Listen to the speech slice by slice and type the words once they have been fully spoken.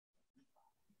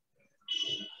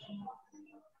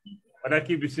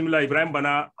Madaki, bismillah, Ibrahim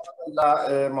Bana.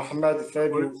 Allah Muhammad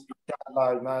Saidu,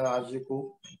 Allah na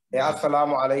ajiku.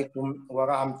 Assalamu alaikum wa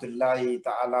rahmatullahi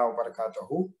ta'ala wa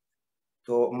barakatuhu.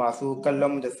 To masu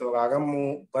kallon da sauraron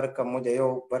mu barkanmu da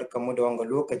yau, barkanmu da wanga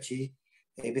lokaci.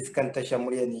 Biskan tashar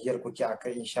muryar Niger kuke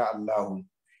akai insha Allah.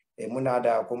 Muna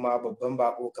da kuma babban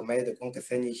bako kamar yadda kun ka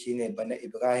sani shine Bana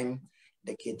Ibrahim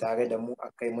da ke tare da mu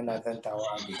akai muna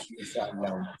zantawa da shi insha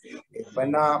Allah.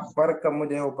 Bana barkanmu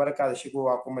da yau, barka da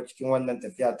shigowa kuma cikin wannan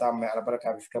tafiya ta mai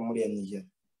albarka biskan muryar Niger.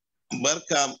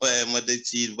 Barka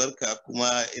Madaki, barka kuma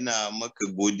ina maka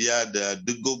godiya da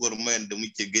duk gwagwarmayar da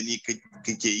muke gani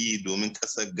kake yi domin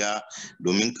kasar ga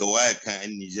domin ka waya kan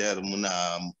 'yan Niger, muna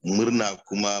murna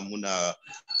kuma muna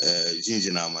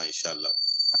jinjina ma insha Allah.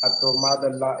 To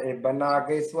madalla bana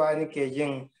gaisuwa nake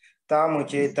jin tamu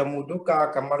ce ta mu duka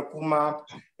kamar kuma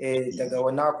daga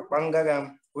wani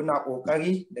bangaren kuna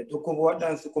kokari da duk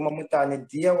waɗansu kuma mutane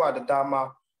da yawa da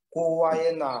dama kowa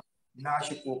yana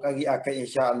nashi kokari a kai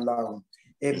insha Allah.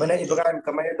 Bana Ibrahim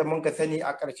kamar yadda mun ka sani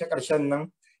a ƙarshen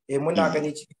nan muna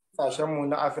gani cikin kasashenmu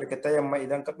na Afirka ta yamma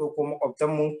idan ka ɗauko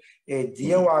makwabtanmu da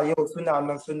yawa yau suna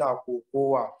nan suna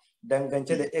kokowa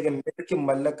dangance da irin mulkin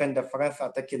mallakan da Faransa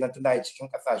take nan tana cikin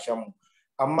kasashenmu.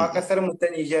 Amma kasar mu ta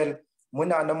Niger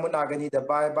muna nan muna gani da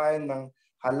baya-bayan nan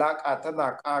halaka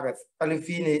tana ƙara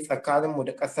ƙarfi ne tsakaninmu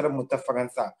da kasar mu ta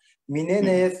Faransa.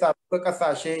 Menene yasa duka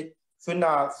kasashe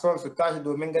suna son su tashi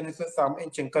domin ganin sun samu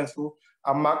incin kansu,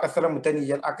 amma kasar mu ta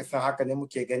Niger aka san haka ne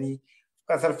muke gani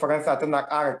kasar Faransa tana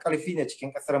ƙara ƙarfi ne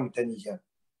cikin kasar mu ta Niger.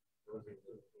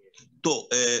 To,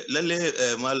 lalle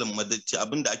Malam Madaki,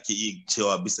 abinda ake yi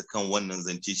cewa bisa kan wannan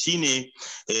zance shine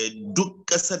duk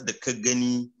ƙasar da ka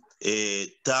gani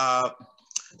ta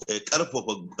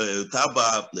karfafa ta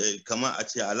ba kamar a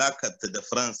ce alakarta da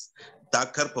France ta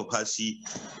karfafa shi,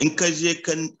 in ka je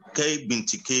kai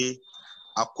bincike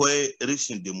akwai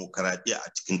rashin demokaradiyya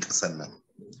a cikin ƙasar nan.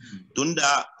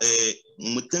 Tunda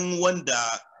mutum wanda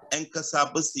 'yan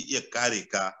ƙasa ba su iya kare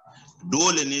ka,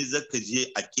 dole ne zaka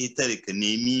je a ƙetare ka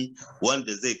nemi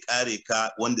wanda zai kare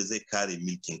ka, wanda zai kare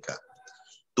mulkinka.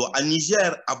 To a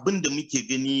Niger abin da muke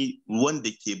gani wanda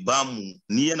ke bamu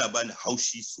ni yana bani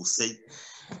haushi sosai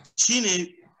shine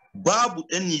babu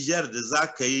ɗan Niger da za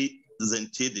ka yi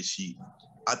zance da shi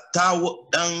a ta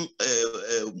ɗan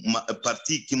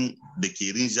partikin da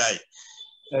ke rinjaye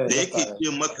da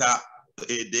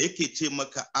yake ce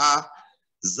maka a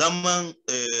zaman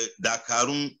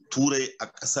dakarun turai a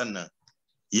ƙasar nan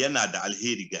yana da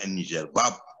alheri ga 'yan Niger,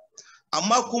 babu.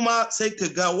 Amma kuma sai ka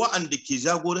ga wa'anda ke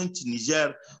jagorancin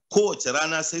Niger kowace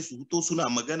rana sai su fito suna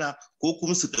magana ko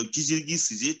kuma su ɗauki jirgi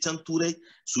su je can turai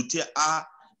su ce a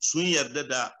sun yarda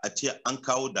da a ce an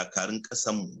kawo dakarun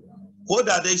ƙasanmu. Ko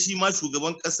da dai shi ma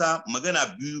shugaban ƙasa magana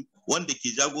biyu wanda ke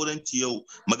jagoranci yau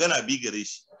magana biyu gare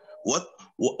shi.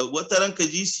 Wata ranka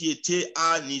ji shi ya ce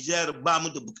a Niger ba mu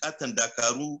da bukatan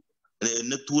dakaru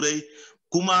na turai,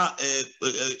 kuma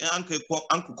an ka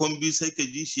kwambi sai ka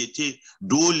ji shi ya ce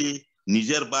dole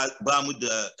Niger ba mu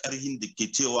da ƙarhin da ke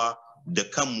cewa da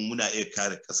kanmu muna iya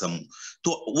kare ƙasanmu. To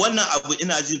wannan abu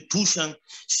ina jin tushen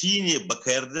shine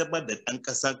baka yarda ba da ɗan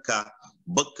ƙasarka,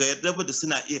 baka yarda ba da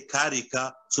suna iya kare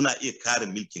ka, suna iya kare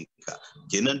mulkin ka,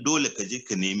 kenan dole ka je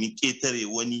ka nemi ƙetare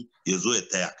wani ya zo ya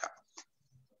taya ka.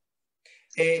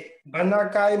 Bana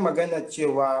ka yi magana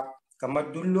cewa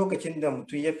kamar duk lokacin da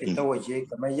mutum ya fita waje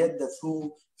kamar yadda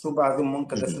su bazin mun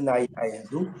kaga suna yi a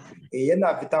yanzu,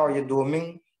 yana fita waje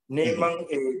domin neman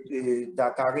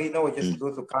dakarai na waje su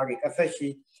zo su kare ƙasar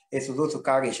shi, su zo su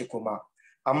kare shi kuma.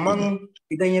 Amma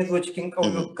idan ya zo cikin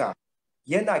ƙauyuka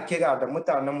yana kira da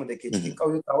mutanenmu da ke cikin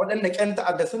ƙauyuka waɗanda ƙyan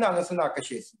ta'adda suna nan suna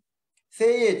kashe su.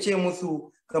 Sai ya ce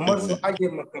musu kamar su aje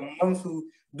makamansu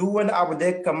duk wani abu da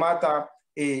ya kamata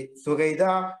su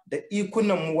raida da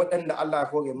ikunanmu waɗanda Allah ya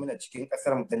hore muna cikin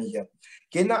ƙasar mu ta Niger.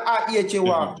 Kenan a iya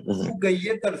cewa su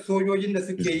gayyatar sojojin da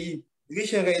suke yi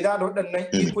rishin raida da waɗannan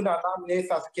ikuna namu ne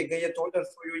yasa suke gayyata waɗannan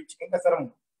sojoji cikin ƙasar mu.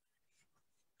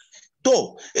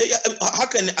 To,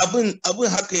 haka ne abin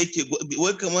haka yake,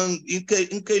 wai kaman in kai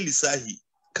lissahi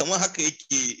kamar haka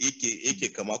yake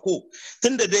kama ko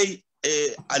tunda dai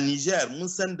a Niger mun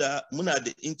san da muna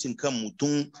da incin kan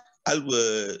mutum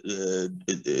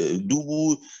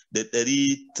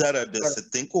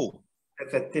 1960 ko?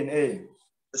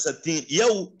 60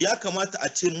 yau ya kamata a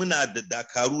ce muna da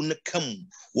dakaru na kanmu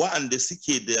wa'anda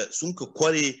suke da sun ka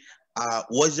kware a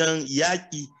wajen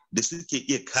yaƙi da suke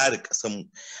iya kare ƙasanmu.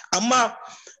 Amma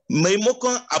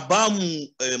maimakon a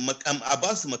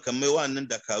ba su makamai wa'annan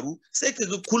dakaru sai ka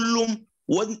ga kullum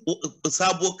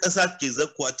sabuwar ƙasa ke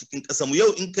zakuwa cikin ƙasanmu.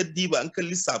 Yau in ka diba in ka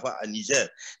lissafa a Niger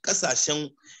ƙasashen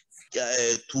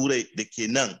turai da ke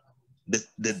nan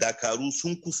da dakaru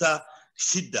sun kusa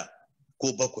 6 ko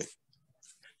 7.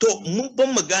 To mun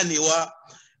ban mu ganewa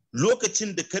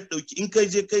lokacin da ka ɗauki in kai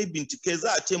je kai bincike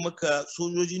za a ce maka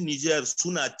sojojin Niger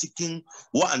suna cikin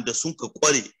wa'anda sun ka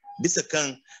kware bisa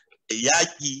kan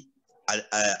yaƙi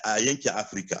a yankin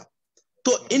Afirka.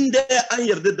 To inda an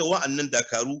yarda da wa'annan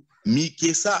dakaru mi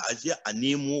ke sa a je a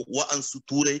nemo wa'ansu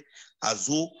turai a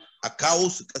zo a kawo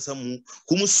su mu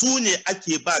kuma su ne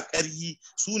ake ba ƙarhi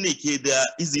su ne ke da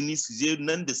izini su je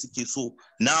nan da suke so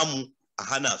namu a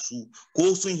hana su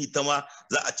ko sun hitama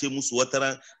za a ce musu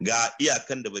wataran ga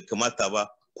iyakan da bai kamata ba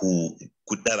ku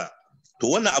dara. To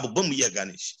wannan abu ban mu iya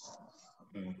gane shi.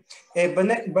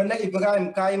 Bana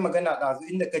Ibrahim ka yi magana ɗazu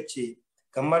inda ka ce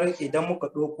kamar idan muka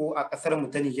ɗauko a ƙasar mu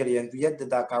ta Niger yanzu yadda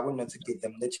dakarun nan suke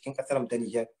zamne cikin ƙasar mu ta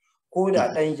Niger ko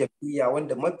da ɗan jam'iyya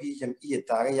wanda mafi jam'iyyar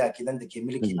tarayya kenan da ke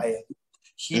mulki a yanzu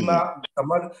shi ma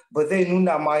kamar ba zai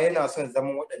nuna ma yana son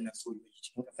zaman waɗannan sojoji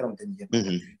cikin ƙasar mu ta Niger.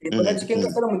 Bana cikin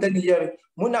ƙasar mu ta Niger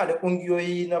muna da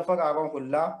ƙungiyoyi na fararen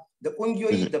hula da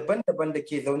ƙungiyoyi daban-daban da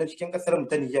ke zaune cikin ƙasar mu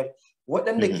ta Niger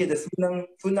waɗanda ke da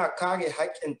suna kare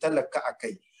haƙƙin talaka a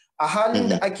kai. A halin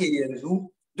da ake yanzu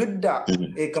duk da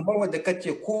kamar wadda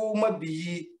kace ko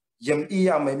mabiyi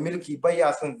jam'iyya mai mulki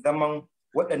baya son zaman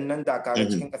waɗannan dakarun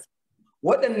cikin ƙasa.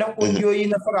 Waɗannan ƙungiyoyi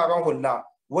na fararen hula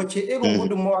wace irin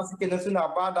gudunmawa suke na suna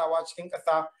badawa cikin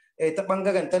ƙasa ta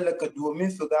ɓangaren talaka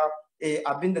domin su ga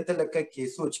abin da talaka ke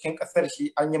so cikin ƙasar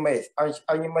shi an yi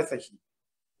masa shi.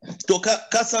 To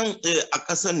ka san a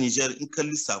ƙasar Niger in ka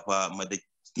lissafa Madaki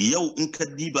yau in ka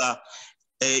diba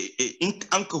in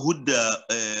an ka hudda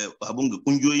abin ga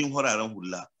ƙungiyoyin hararen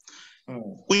hula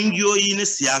ƙungiyoyi na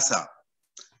siyasa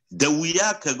da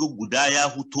wuya ka ga guda ya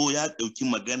huto ya ɗauki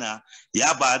magana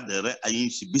ya ba da ra'ayin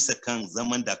shi bisa kan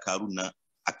zaman dakaru na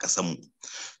a ƙasanmu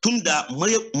tunda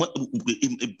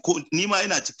ni ma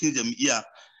ina cikin jam'iyya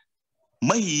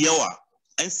mahi yawa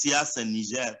 'yan siyasar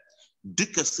Niger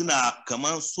duka suna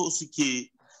kamar so suke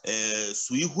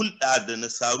su yi hulɗa da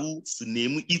nasaru su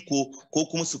nemi iko ko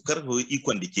kuma su karfafa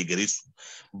ikon da ke gare su.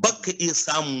 Baka iya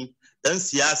samun ɗan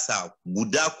siyasa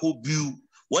guda ko biyu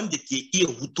wanda ke iya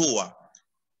hutowa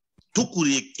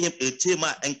tukure ce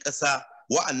ma 'yan ƙasa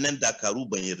wa'annan dakaru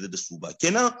ban yarda da su ba.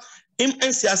 Kenan in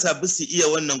 'yan siyasa ba su iya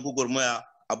wannan gwagwarmaya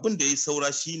abin da ya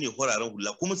saura shine horaren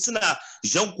hula kuma suna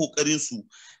jan kokarin su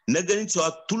na ganin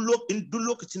cewa duk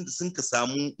lokacin da sun ka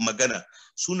samu magana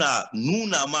suna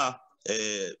nuna ma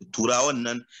turawan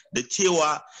nan da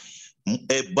cewa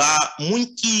ba mun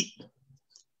ki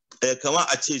kama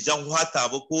a ce jan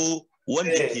hwata ba ko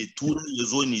wanda ke turai ya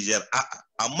zo Niger a'a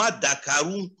amma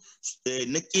dakaru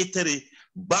na ƙetare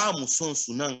ba mu son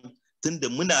su nan tunda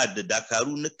muna da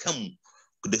dakaru na kanmu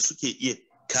da suke iya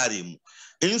kare mu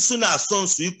in suna son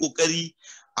su yi kokari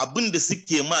abin da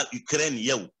suke ma Ukraine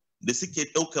yau da suke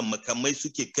ɗaukan makamai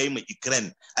suke kai ma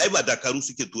Ukraine ai ba dakaru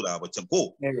suke turawa ba can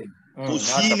ko to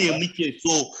shine muke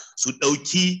so su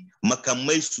ɗauki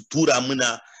makamai su tura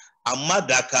muna amma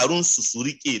dakarun su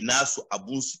rike nasu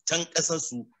abun su can ƙasar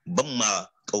su ban ma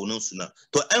kaunan su na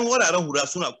to ɗan wararen hura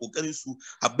suna kokarin su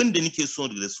abin da nake so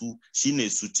da su shine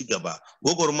su ci gaba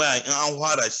gwagwarmaya in an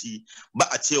fara shi ba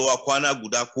a cewa kwana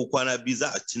guda ko kwana biyu za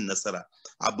a cin nasara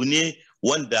abu ne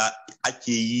wanda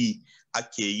ake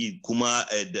yi kuma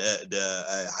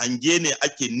da hange ne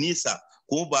ake nisa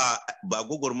kuma ba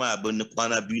gwagwarmaya ba na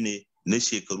kwana biyu ne na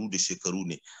shekaru da shekaru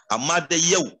ne amma da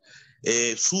yau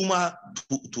su ma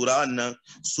turawan nan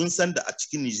sun san da a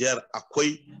cikin Niger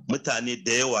akwai mutane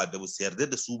da yawa da ba su yarda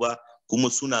da su ba kuma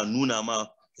suna nuna ma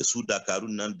da su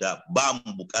dakarun nan da ba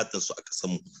mu bukatar su a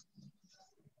kasanmu.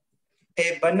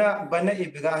 Bana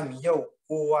Ibrahim yau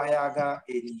kowa ya ga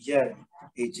Niger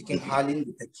cikin halin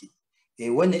da take.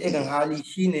 Wani irin hali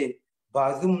shine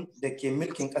Bazum da ke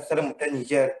mulkin kasar mu ta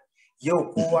Niger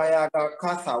yau kowa ya ga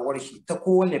kasawar shi ta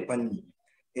kowane fanni.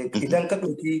 Idan ka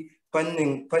ɗauki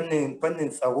fannin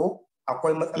tsaro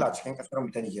akwai matsala cikin kasar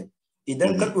mu ta Niger.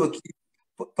 Idan ka ɗauki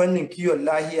fannin kiwon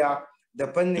lahiya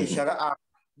da fannin shari'a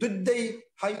duk dai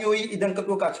hanyoyi idan ka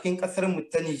ɗauka cikin kasar mu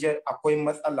ta Niger akwai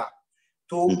matsala.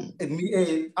 To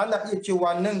ana iya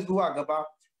cewa nan zuwa gaba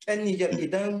 'yan Niger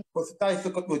idan ba su tashi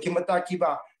suka ɗauki mataki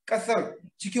ba kasar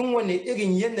cikin wani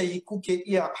irin yanayi kuke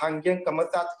iya hangen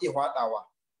kamar za ta iya faɗawa.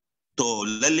 To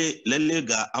lalle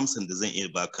ga amsan da zan iya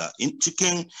baka in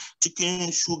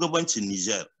cikin shugabancin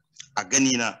Niger a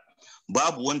ganina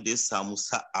babu wanda ya samu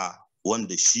sa'a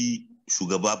wanda shi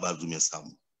shugaba Bazoum ya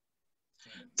samu.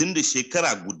 Tunda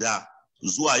shekara guda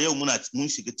zuwa yau mun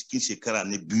shiga cikin shekara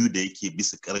na biyu da yake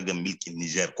bisa karagar mulkin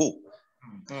Niger ko?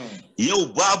 Yau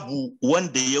babu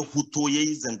wanda ya fito ya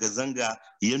yi zanga-zanga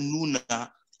ya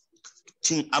nuna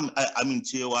cin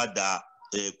amincewa da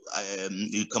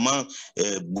kamar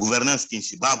governance kin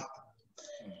shi babu.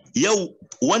 Yau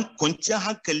kwanciyar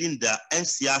hankalin da 'yan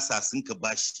siyasa sun ka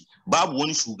bashi babu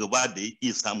wani shugaba da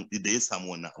ya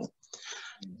samu wannan abu.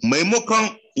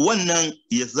 Maimakon wannan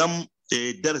ya zama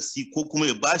darasi ko kuma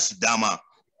ya bashi dama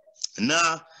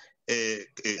na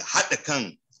haɗa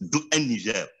kan duk 'yan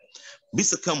Niger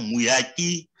bisa kan mu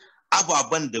yaƙi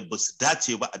ababen da ba su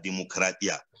dace ba a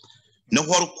demokradiyya. Na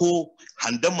farko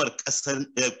handamar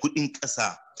kuɗin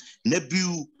ƙasa, na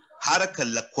biyu harakar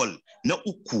lakol, na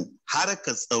uku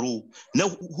harakar tsaro, na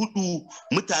hudu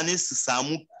mutane su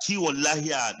samu kiwon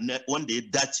lahiya wanda ya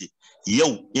dace.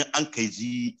 Yau in an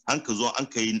ka zo an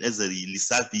kai nazari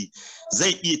lissafi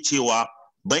zai iya cewa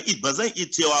ba zan iya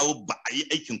cewa ba a yi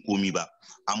aikin komi ba,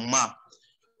 amma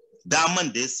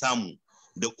daman da ya samu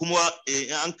da kuma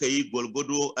in an ka yi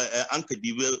gwalgwado an ka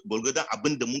dibe gwalgwadon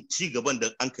abin da mun ci gaban da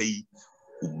an ka yi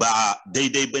ba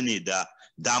daidai ba ne da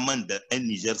daman da 'yan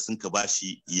Nijar sun ka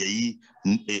bashi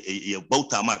ya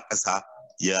bauta ma ƙasa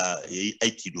ya yi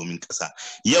aiki domin ƙasa.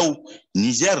 Yau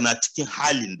Nijar na cikin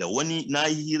halin da wani na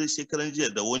yi hira shekaran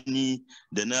jiya da wani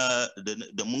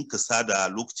da mun kasa da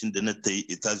lokacin da na ta yi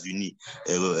Etats-Unis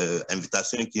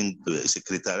invitation kin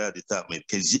secretariat d'Etat mai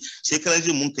kenji shekaran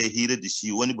jiya mun kai hira da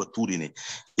shi wani bature ne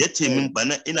ya ce min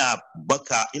bana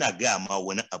ina gaya ma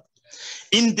wani abu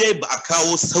in dai ba a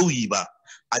kawo sauyi ba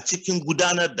a cikin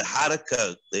gudanar da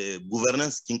harkar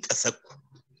governance kin ƙasar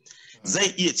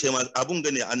zai iya ce abun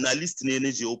gane analyst ne na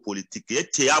geopolitics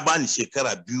yace ya bani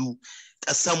shekara 2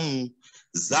 ƙasanmu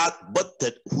za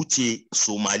batta huce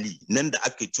Somali nan da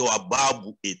aka cewa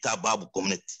babu eta babu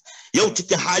gwamnati. Yau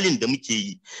cikin halin da muke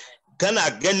yi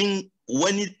kana ganin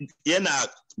wani yana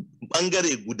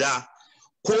bangare guda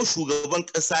ko shugaban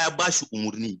ƙasa ya bashi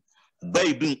umurni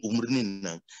bai bin umurnin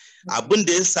nan abin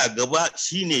da ya sa gaba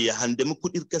shine ya handami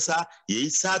kudin kasa ya yi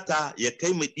sata ya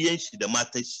kai ma ɗiyan shi da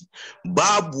matan shi.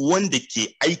 Babu wanda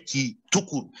ke aiki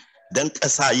tukur dan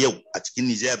ƙasa yau a cikin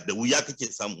Nijar da wuya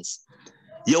kake samu su.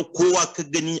 Yau kowa ka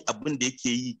gani abin da yake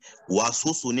yi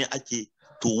wasoso ne ake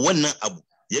to wannan abu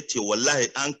yace wallahi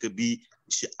an ka bi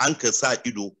shi an ka sa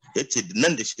ido yace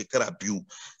nan da shekara 2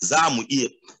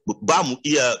 ba mu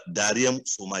iya dariyan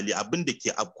Somali abin da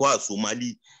ke afkuwa a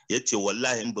Somali yace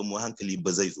wallahi in ba mu hankali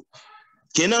ba zai zo.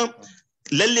 Kenan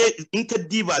lalle in ka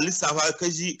diba lissafa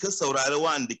ka saurari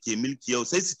wanda ke milki yau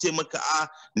sai su ce maka a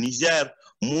Niger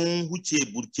mun huce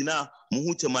Burkina mun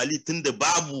huce Mali tunda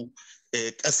babu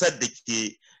ƙasar da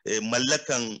ke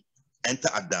mallakan 'yan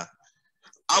ta'adda.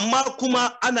 Amma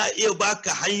kuma ana iya baka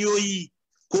hanyoyi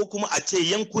ko kuma a ce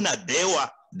yankuna da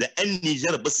yawa da 'yan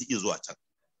Nijar ba su iya zuwa can.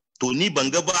 To ni ban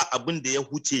ga ba abin da ya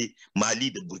huce Mali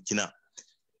da Burkina.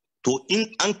 To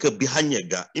in an ka bi hanyar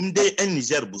ga in dai 'yan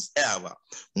Nijar ba su tsaya ba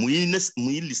mu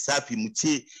yi lissafi mu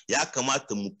ce ya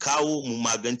kamata mu kawo mu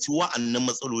maganci wa'annan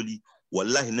matsaloli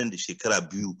wallahi nan da shekara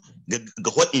 2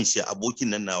 ga hudin shi abokin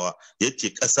nan nawa yace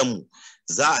kasanmu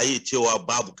za a yi cewa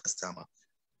babu kasa ma.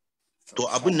 To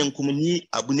abin nan kuma ni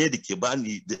abu ne da ke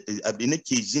bani abin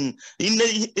nake jin in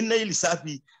na yi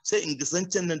lissafi sai in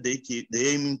gisancen nan da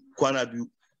ya yi min kwana 2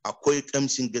 akwai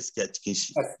kamshin gaskiya cikin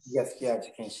shi. Gaskiya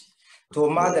cikin shi. To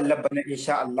madalla bana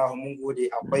insha Allah mun gode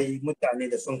akwai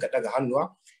mutane da sun ka daga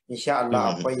hannuwa insha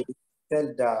Allah akwai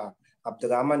Sel da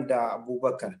Abdurrahman da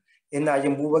Abubakar. Ina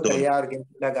yin Abubakar ya riga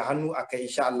daga hannu akai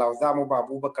insha Allah za mu ba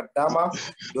Abubakar dama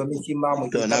domin shi ma mu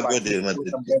yi ta ba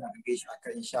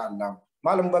akai insha Allah.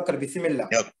 Malam Bakar bismillah.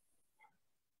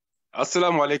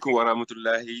 Assalamu alaikum wa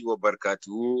rahmatullahi wa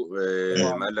barakatuhu.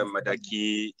 Malam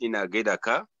Madaki ina gaida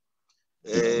ka.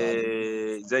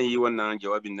 Zan yi wannan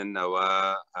jawabin nan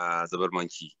nawa a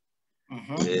zabarmanci.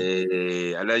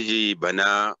 Alhaji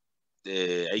bana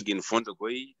aikin fonda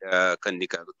goyi kan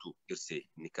nika rutu irse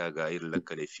nika ga irin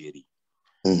lankale feri.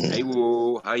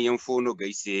 Aiwo hayan fono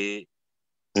gaise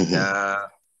da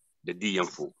diyan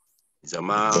fo.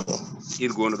 Zama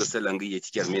irgo no gasa langi ya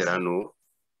cikin merano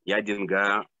ya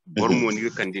dinga bormo ni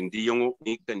kan din diyango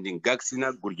ni kan din gaksina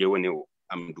gurge wane o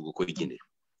am dugo ko gine.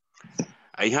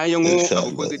 Ai hayango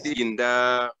agogo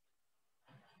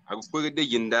de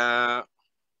ginda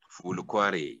fulu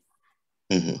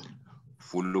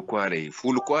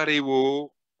kware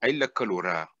wo ai la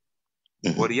kalora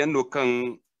boriyan no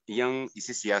kan yan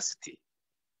isi siyasate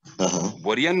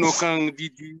boriyan no kan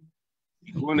didi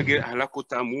igona ge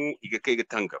halakota mu iga kai ga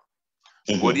tanga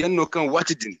boriyan no kan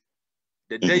watidin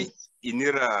da dai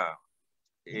inira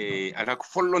alak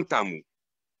follon tamu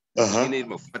ine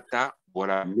mafata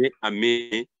bora me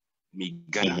ame mi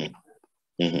gana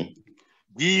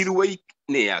dirwai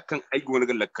ne ya kan ai gona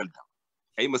ga lakalta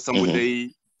ai musamman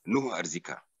dai nuhu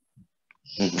arzika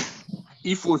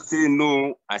ifo se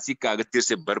no asika ga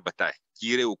tirse barbata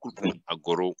kire o kulkun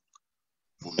agoro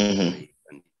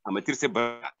amatir se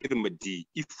ba irin madi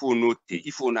ifo no te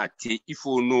ifo na te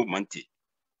ifo no mante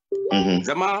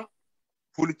zama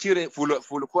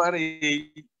ful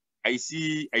kware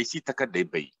aisi takardai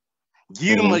bai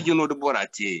girma gino da bora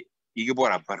te igi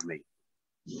bora barmai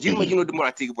girma gino da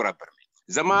bora te igi bora barmai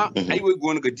zama ai wai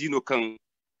gon ga dino kan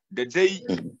da dai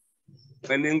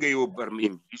banin ga yo barmai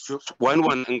biso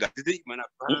wani nga dai mana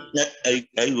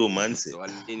ai go manse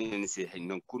wani ne sai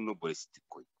hannan kunno boristik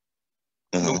koi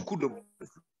donc kunno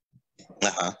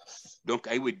donc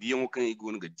ai wai diyan kan igi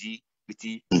gon ga di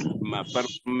biti ma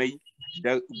barmai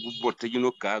da gubbo ta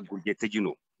gino ka gurje ta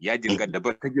gino ya dinga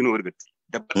dabar ta gino rigati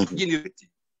dabar ta gino rigati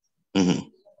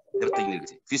dabar ta gino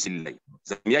rigati fisillai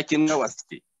zam yakin nawa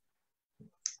suke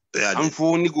an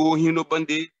fo ni go hino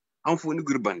bande an fo ni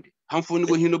gurbande an fo ni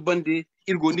go hino bande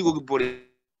irgo ni go bore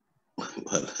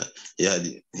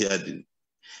yadi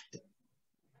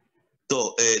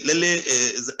to lalle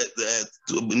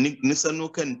ni sanu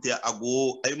kan te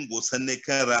ago ay mgo sanne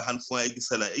kan ra han fo ay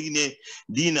gisala ine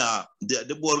dina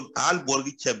de bor al bor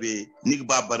gi chabe ni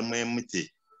babar may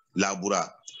mite labura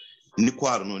ni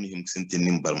kwar no ni him sintin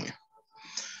nim barmay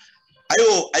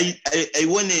ayo ay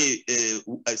wone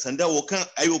sanda wo kan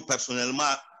ayo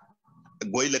personnellement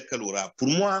goyle kalora pour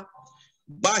moi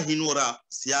ba hinora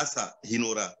siyasa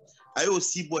hinora ayo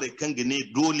si bore kan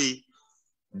gane dole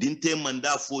dinte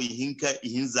manda fo hinka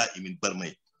hinza imin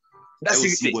barmay da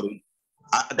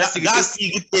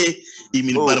sigite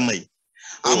imin barmay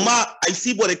amma ay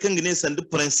si bore kan gane sanda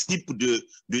principe de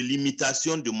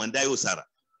limitation de mandat yo sara.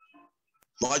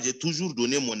 Moi, j'ai toujours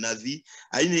donné mon avis.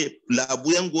 La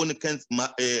Bouyangon,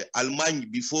 Allemagne,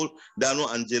 before Dano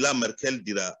Angela Merkel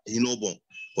dira Hinobon.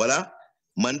 Voilà.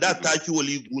 Mandat taki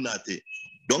wali gunate.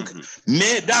 Donc,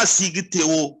 mais da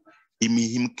sigiteo imi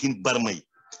himkin barmay.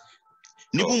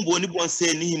 Ni bon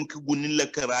se ni himki gunin la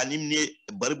karani ne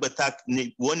barbata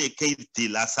ne wone kai te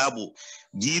la sabo.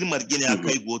 Gir margine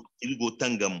akai go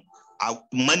tangam.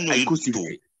 Manno yito.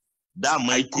 Da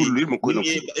mai kullu mo ko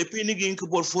e puis ni gin ko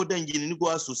bor fo dangi ni go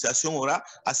association ora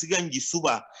asigangi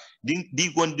suba di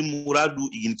gondi muradu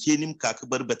igin kenim ka ka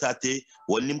barbatate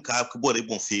wallim ka ka bor e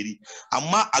bon feri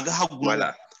amma aga hagu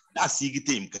da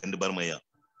sigite im kan bar maya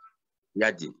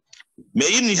yadi me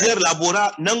in Niger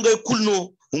labora nangay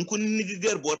kulno hun kun ni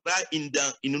Niger bora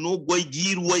inno goy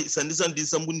gir way sandi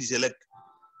sambu Nigelek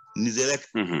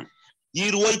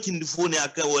gir way kin fo ne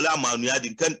aka wala manu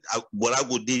yadi kan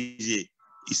borago DG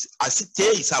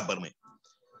asite isa barme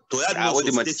to ya no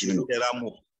société civile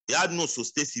rambo ya no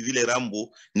société civile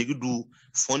rambo nigdu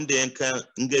fonde enka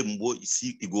ngay mbo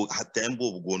isi igo hatta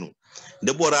mbo gono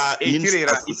de bora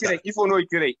il faut no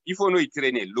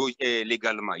itire ne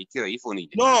légalement itire il faut ni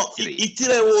non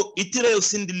itire au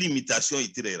sin de limitation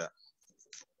itirera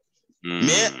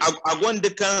mais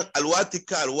agonde kan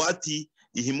alwati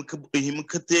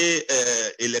ihimkate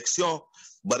élection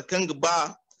barkang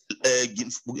ba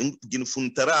gin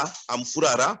funtara am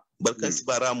furara barkan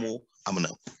sibaramo amna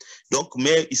donc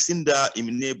mais isinda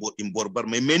imne bo imborbar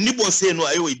mais ni bon seno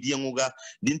ayo idiangoga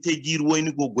dinte gir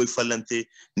woyni go goy falante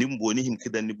nimbo ni him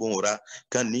kidan ni bon ora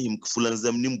kan ni him fulan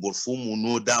zam nimbor fu mu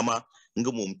no dama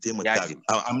nga mom te mata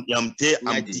am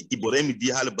ti iboremi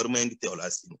di hal barma ngi te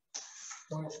olasino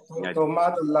to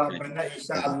madalla bana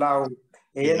insha Allah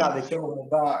yana da kyau mu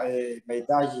ba mai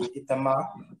daji ita ma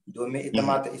domin ita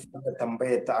ma ta isa da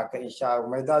tambayar ta aka insha Allah.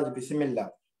 Mai daji bismillah.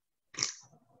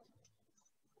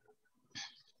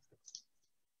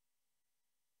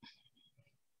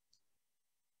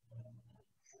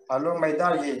 Allo mai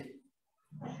daji.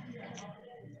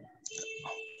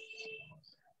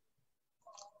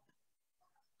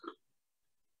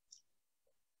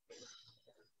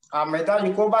 Mai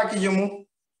daji ko baki ji mu?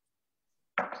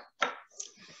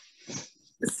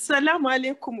 Assalamu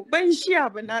alaikum. Ban shiya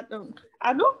ba na ɗin.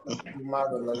 Alo?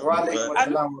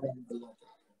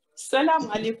 Salamu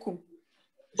alaikum.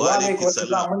 Wa alaikum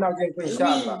salam. Muna jin ku insha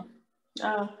Allah.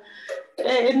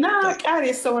 Na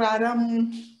ƙare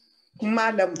sauraron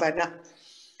Malam Bana.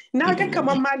 Na ga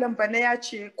kamar Malam Bana ya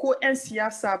ce ko 'yan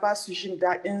siyasa ba su jin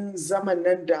daɗin zaman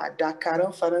nan da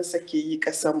dakaran Faransa ke yi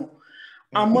ƙasanmu.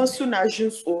 Amma suna jin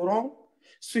tsoron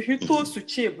su hito su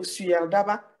ce ba su yarda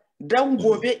ba don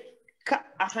gobe ka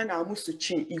a hana musu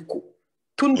cin iko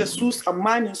tun da su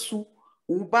tsammanin su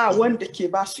ba wanda ke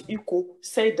ba su iko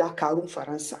sai dakarun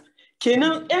Faransa.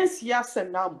 Kenan 'yan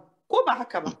siyasan namu ko ba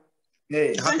haka ba?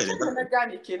 Zan na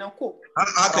gane kenan ko?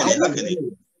 Haka ne.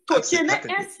 To kenan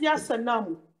 'yan siyasan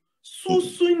namu su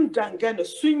sun dangana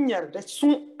sun yarda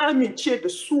sun amince da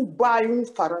su bayan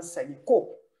Faransa ne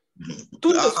ko?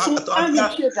 Tun da sun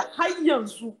amince da har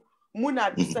yanzu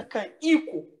muna bisa kan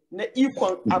iko na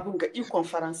ikon abin ga ikon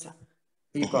Faransa.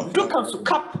 Dukansu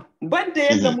kaf banda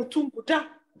yadda mutum guda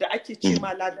da ake ce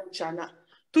ma Ladan Cana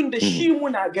tun da shi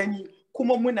muna gani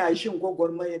kuma muna jin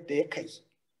gwagwarmayar da ya kai.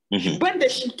 Banda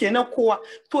shi kenan kowa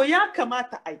to ya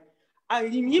kamata a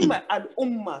yi ma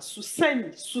al'umma su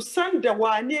san da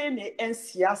wane ne 'yan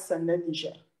siyasa na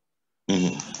Niger.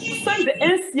 Su san da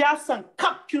 'yan siyasan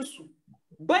kafkinsu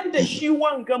banda shi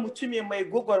wanga mutume mai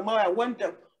gwagwarmaya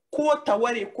wanda ko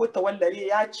taware ko tawallare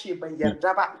ya ce bai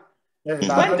yarda ba.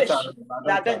 Banda shi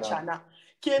Ladan Cana.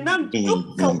 Kenan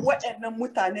dukkan waɗannan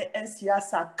mutane 'yan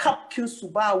siyasa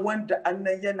kafkinsu ba wanda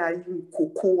annan yana yin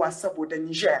kokowa saboda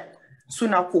Niger.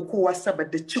 Suna kokowa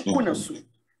saboda cikunansu.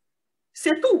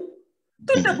 Setu,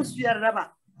 tun da su yarda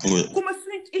ba. Kuma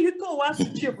sun ƙi hitowa su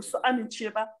ce ba su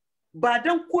amince ba. Ba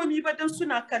don komi ba don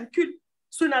suna kalkul.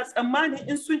 Suna tsammanin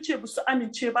in sun ce ba su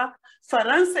amince ba,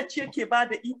 Faransa ce ke ba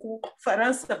da iko,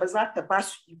 Faransa ba za ta ba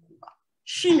su iko ba.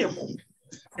 Shi ne ku.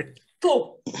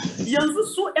 To, yanzu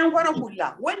su 'yan wara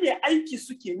hula, wani aiki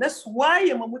suke na su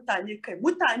waye ma mutane kai,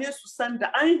 mutane su san da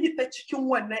an hita cikin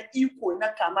wannan iko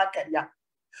na kama karya.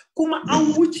 Kuma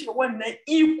an wuce wannan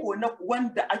iko na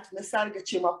wanda ake na ga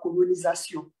ce ma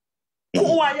colonization.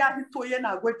 Kowa ya hito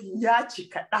yana gwadi ya ci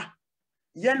kaɗa,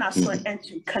 yana son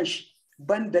 'yancin kanshi.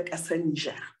 Banda ƙasar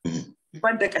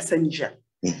Niger.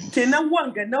 Kenan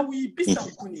wanga nauyi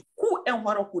bisan ku ne, ku 'yan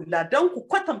wara hula don ku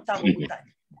kwatanta wa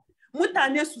mutane.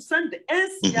 Mutane su san da 'yan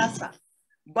siyasa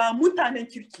ba mutanen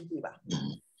kirki ne ba.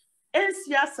 'Yan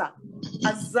siyasa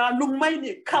azzalumai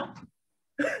ne kaf.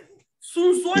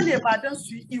 Sun zo ne ba don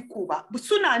su yi iko ba.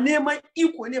 Suna neman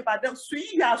iko ne ba don su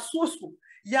yi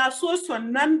yaso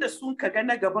nan da sun kaga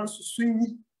na gabansu sun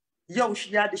yi yau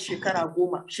ya da shekara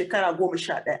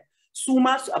 11. Su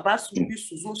ma su a ba su bi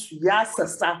su zo su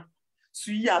yasasa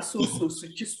su yi yaso su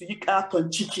ci su yi katon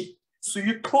ciki su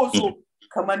yi tozo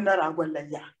kamar na ragon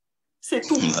layya. C'est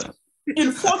tout.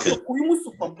 Il faut que ku yi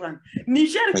musu comprendre.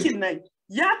 Niger kinnan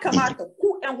ya kamata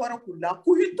ku 'yan wara kula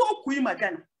ku hito ku yi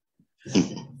magana.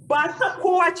 Ba ta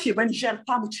kowa ce ba Niger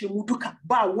ta mu ce mu duka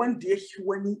ba wanda yake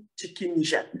wani cikin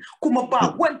Niger kuma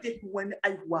ba wanda yake wani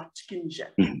aihuwa cikin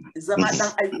Niger. Zama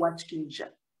dan aihuwa cikin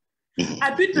Niger.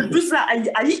 Abin da duk za a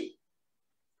yi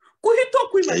ku hito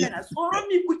ku yi magana tsoron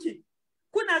mi kuke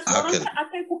kuna tsoron ka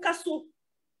akai ku kaso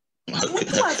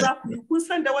mutuwa za ku yi kun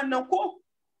san da wannan ko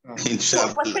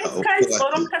kai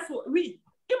tsoron kaso oui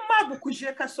in ma ba ku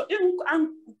je kaso in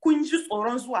kun ji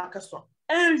tsoron zuwa kaso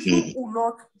un jour ou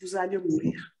l'autre vous allez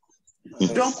mourir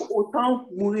donc autant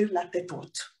mourir la tête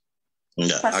haute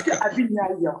parce que abin ya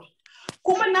yawa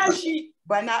kuma na shi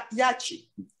bana ya ce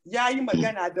ya yi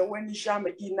magana da wani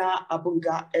jami'i na abin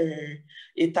ga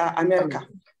ita America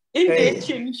inda ya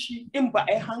ce mishi in ba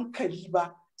a yi hankali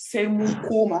ba sai mun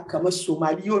koma kamar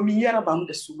Somali yomi ya raba mu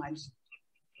da Somali.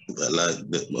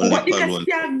 Wani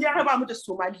gaskiya ya raba mu da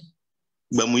Somali.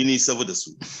 Ba mu yi nisa ba da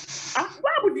su.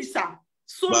 Babu nisa.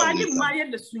 Somali ma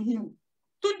yadda sun yi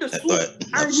tun da su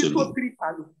an yi to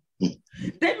tripalo.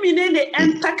 Dan menene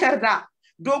 'yan takarda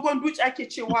dogon duci ake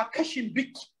cewa kashin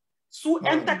biki. Su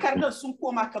 'yan takardar sun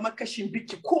koma kamar kashin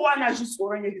biki kowa na ji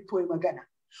tsoron ya fito ya magana.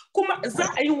 Kuma za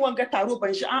a yi wanga taro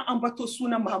ban shi an ambato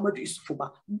sunan Muhammadu Isufu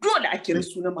ba. Dole a kira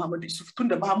sunan Muhammadu Isufu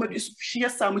tunda Muhammadu Isufu shi ya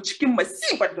samu cikin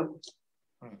masifar da muke.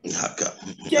 Haka.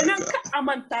 Kenan ka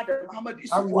amanta da Muhammadu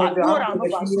Isufu a dora ma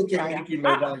ba su kaya.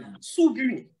 Su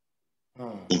biyu ne.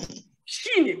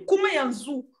 Shi ne kuma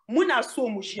yanzu muna so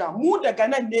mu shiya mu daga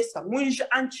nan nesa mun ji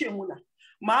an ce muna.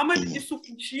 Muhammadu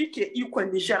Isufu shi ke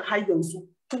ikon Niger har yanzu.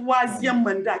 Tuwaziyan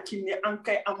mandakin ne an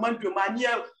kai amma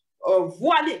domaniyar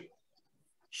voile.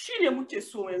 Shi ne muke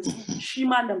so yanzu shi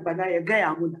malam Bana ya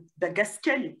gaya muna da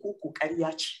gaske ne ko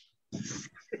ƙarya ce.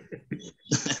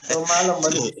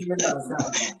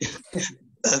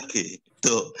 Okay,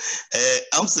 to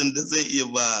amsan da zai iya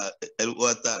ba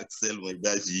uwata Axel mai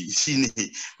daji shine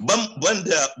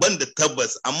banda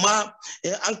tabbas amma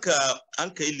in an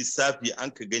ka yi lissafi an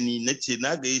ka gani nace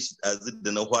na ga shi ɗazu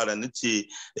da na fara nace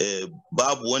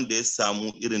babu wanda ya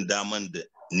samu irin daman da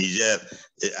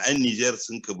Niger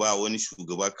sun ka ba wani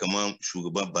shugaba kamar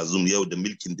shugaban Bazoum yau da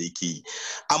milkin da yake yi.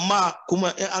 Amma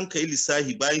kuma in an kai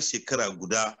lissafi bayan shekara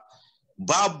guda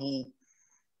babu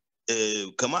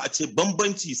kama a ce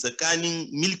bambanci tsakanin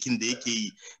milkin da yake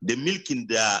yi da milkin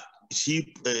da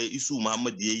shi Isu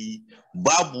Muhammad ya yi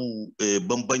babu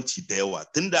bambanci da yawa.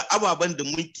 Tunda ababen da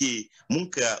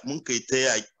mun kai ta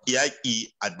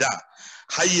yaƙi a da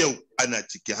har yau ana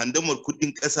ciki handamar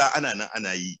kudin ƙasa ana nan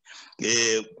ana yi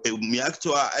me aka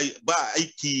cewa ba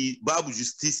aiki babu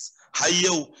justice har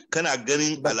yau kana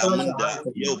ganin alamun da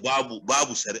yau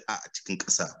babu shari'a a cikin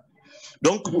ƙasa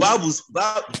don babu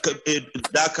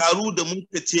dakaru da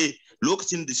muka ce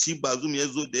lokacin da shi Bazoum ya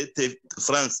zo da ya tafi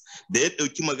France da ya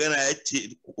ɗauki magana ya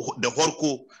ce da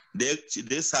horko da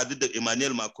ya sadu da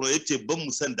Emmanuel Macron ya ce ban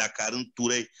mu san dakarun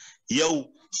turai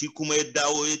yau shi kuma ya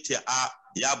dawo ya ce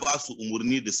ya ba su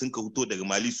umarni da sun ka fito daga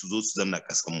Mali su zo su zanna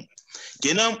kasan mu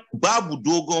kenan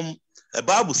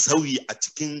babu sauyi a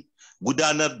cikin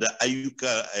gudanar da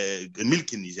ayyuka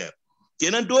milkin Niger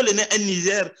kenan dole ne 'yan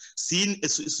Niger su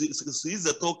yi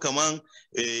zato kaman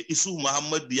Isu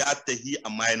Muhammadu ya tahi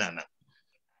amma yana nan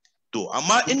to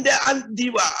amma inda an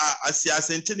diba a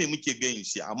siyasance ne muke ganin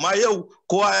shi amma yau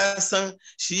kowa ya san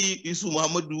shi Isu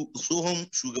Muhammadu tsohon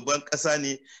shugaban kasa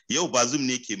ne yau Bazoum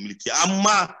ne ke mulki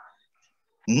amma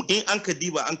in an ka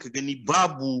diba an ka gani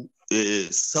babu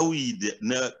sauyi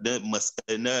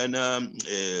na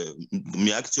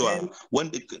me ake cewa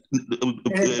wanda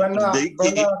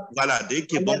da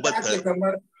yake bambanta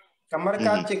kamar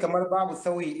ka ce kamar babu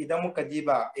sauyi idan muka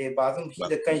diba Bazoum shi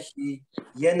da kanshi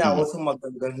yana wasu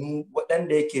maganganu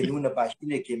waɗanda yake nuna ba shi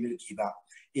ne ke mulki ba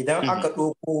idan aka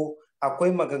ɗauko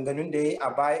akwai maganganun da ya yi a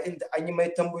baya inda an yi mai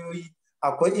tambayoyi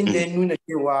akwai inda ya nuna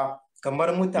cewa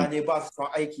kamar mutane ba su son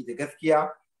aiki da gaskiya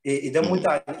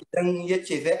idan ya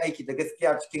ce zai aiki da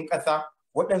gaskiya cikin ƙasa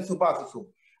waɗansu ba su so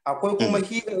akwai kuma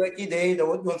hirarraki da ya yi da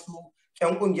waɗansu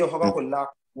 'yan ƙungiyar hula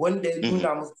wanda ya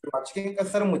nuna musu cewa cikin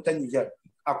ƙasar mu ta Nijar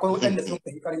akwai waɗanda sun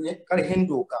kai ƙarhin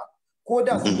doka ko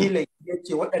da su yi laifi ya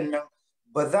ce waɗannan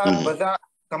ba za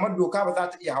kamar doka ba za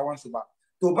ta iya hawan su ba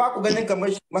to ba ku ganin kamar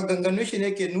maganganun shi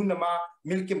ne ke nuna ma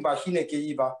milkin ba shi ne ke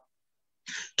yi ba.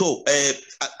 To,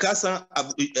 kasan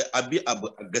abu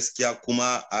gaskiya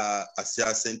kuma a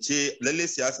siyasance lalle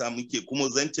siyasa muke kuma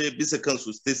zance bisa kan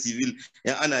society civil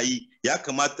yan ana yi ya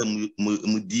kamata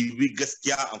mu dibi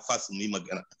gaskiya an fasu mu yi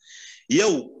magana.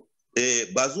 Yau,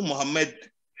 Bazoum Mohammed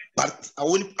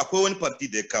akwai wani parti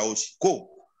da ya kawo shi ko?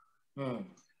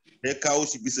 Da ya kawo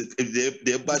shi bisa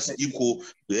da ya ba shi iko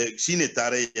shine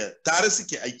tarayya tare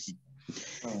suke aiki.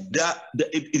 Da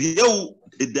yau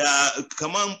da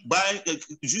kaman bayan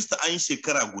just an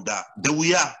shekara guda da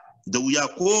wuya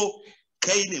ko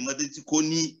kai ne madalci ko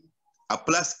ni a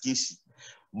plaskin shi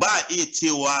ba a iya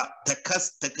cewa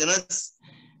takanas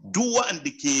duk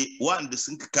wa'anda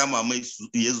sun kama mai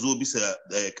ya zo bisa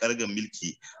kargan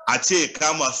milki a ce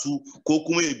kama su ko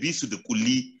kuma ya bi su da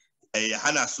kulli ya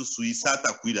hana su yi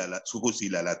sata ko su yi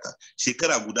lalata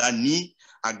shekara guda ni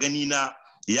a gani na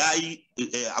ya yi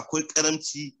akwai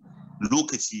karamci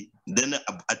lokaci don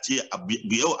a ce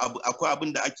yau akwai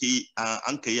abin da ake yi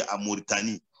an ka yi a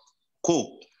Mauritania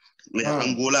ko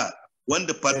Angola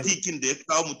wanda partikin da ya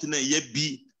kawo mutunan ya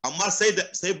bi amma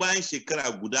sai bayan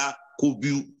shekara guda ko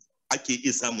biyu ake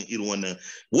iya samun irin wannan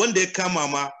wanda ya kama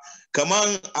ma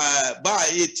kaman ba a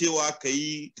iya cewa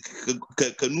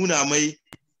ka nuna mai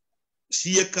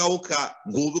shi ya kawo ka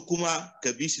gobe kuma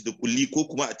ka bi shi da kulli ko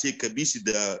kuma a ce ka bi shi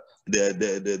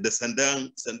da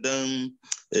sandan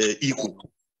iko.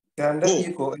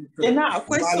 Ina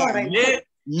akwai saurai.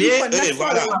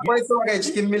 Akwai saurai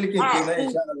cikin milkin kenan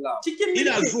insha Allah.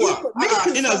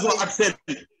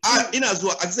 Ina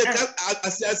zuwa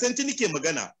a siyasanci nike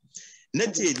magana. Na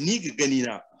ce ni ga gani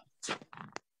na.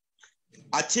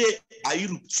 A ce a yi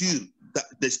rupture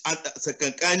da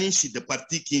sakankanin shi da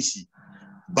partikin shi.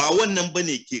 Ba wannan ba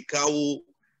ne ke kawo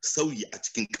sauyi a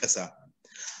cikin ƙasa.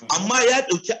 Amma ya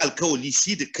ɗauki alkawali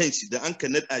shi da kanshi da an ka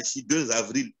naɗa shi 2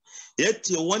 Avril ya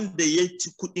ce wanda ya ci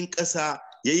kuɗin ƙasa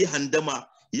ya yi handama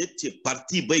ya ce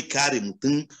parti bai kare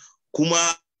mutum kuma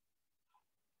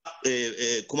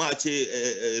a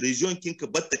ce region kinka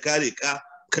batta kare ka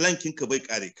clan kinka bai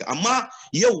kare ka. Amma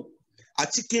yau a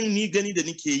cikin ni gani da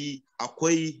nake yi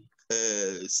akwai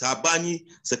sabani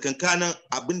sakankanan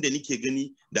abin da nake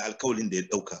gani da alkawalin da ya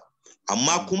dauka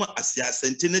amma kuma a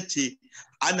siyasance na ce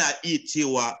ana iya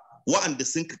cewa wa'anda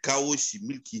sun ka kawo shi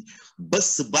mulki ba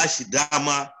su ba shi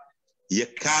dama ya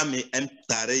kame 'yan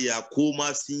tarayya ko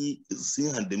ma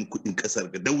sun handami kudin kasar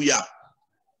ga dauya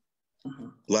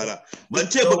wala ban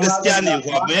ce ba gaskiya ne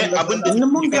ba mai abin da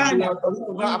mun gane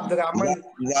Abdurrahman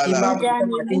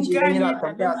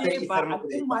ba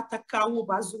al'umma ta kawo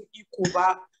ba zuwa iko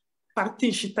ba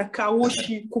partin shi ta kawo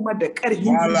shi kuma da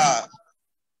ƙarhin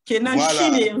kenan shi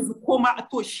ne yanzu koma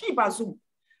to shi ba zu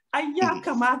ai ya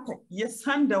kamata ya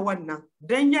san da wannan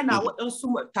don yana waɗansu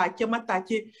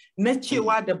matake na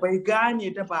cewa da bai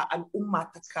gane da ba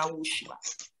al'umma ta kawo shi ba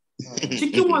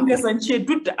cikin wanga zance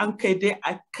duk da an kai dai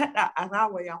a kada a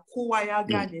rawaya kowa ya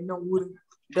gane nan wurin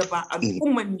da ba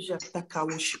al'ummar Nijar ta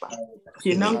kawo shi ba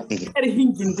kenan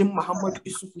ƙarhin gindin Muhammadu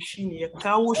Isufu shine ya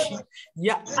kawo shi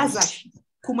ya aza shi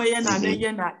kuma yana nan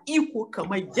yana iko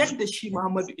kamar yadda shi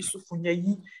Muhammadu Isufu ya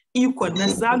yi iko na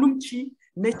zalunci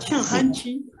na cin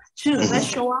hanci cin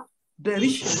rashawa da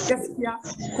rishin gaskiya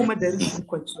kuma da rishin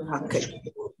kwanciyar hankali.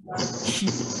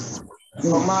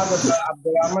 Amma da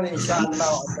Abdurrahman insha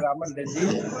Allah Abdurrahman da ji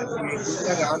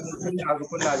daga hannun kunna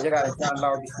azukun Najeriya insha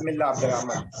Allah bismillah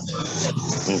Abdurrahman.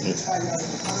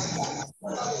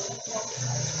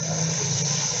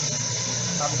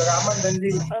 Abdurrahman dan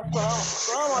ji.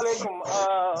 Assalamu alaikum.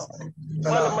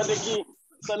 Malam Madaki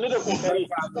sannu da kokari.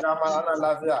 Abdurrahman ana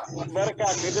lafiya. Barka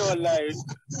ka da wallahi.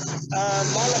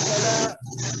 Malam Bala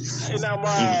ina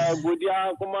ma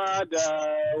godiya kuma da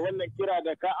wannan kira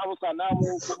da ka amsa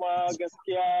namu kuma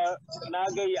gaskiya na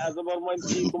gai a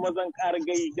zubarmanci kuma zan ƙara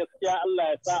gai gaskiya Allah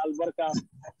ya sa albarka.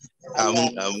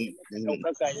 Amin.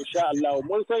 Ɗaukaka insha Allah.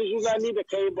 Mun san juna ni da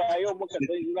kai ba yau muka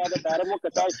san juna da tare muka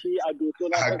tashi a doso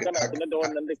na san kana tuna da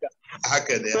wannan duka.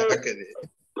 Haka ne.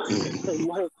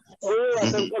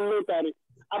 Wasan kallo tare.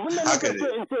 Abin da nake so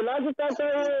in ce na ji ta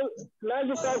kawo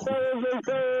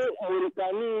zancen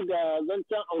Mauritani da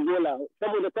zancen Angola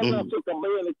saboda tana so ta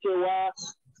bayyana cewa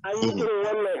an yi irin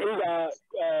wannan inda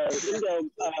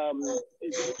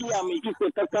iya mai iko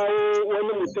ta kawo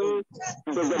wani mutum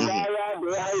daga baya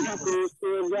da ya haihu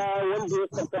sai ga wanda ya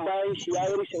kwanta bayan shi ya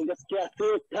yi rashin gaskiya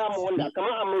sai ya kama wanda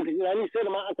kamar a Mauritani sai da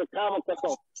ma aka kama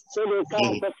kaso sai da ya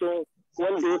kama kaso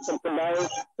wanda ya kwanta bayan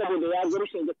saboda ya ga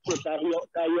rashin gaskiya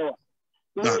ta yawa.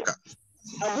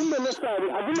 Abinda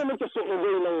nake so in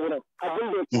gani nan wurin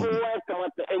abinda kowa ya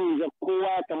kamata kowa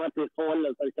ya kamata ya san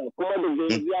wannan tsarshen kuma da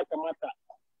yanzu ya kamata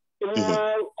in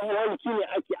ma mahalki ne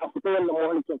ake a fita wannan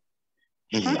mahalkin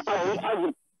shi abu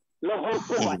azub na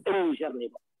farko ba ɗan Nijar ne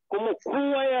ba kuma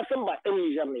kowa ya san ba ɗan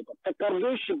Nijar ne ba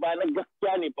takardun shi ba na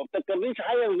gaskiya ne ba takardun shi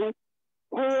har yanzu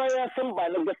kowa ya san ba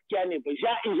na gaskiya ne ba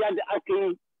ja da aka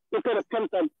yi ita da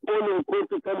kanta kolin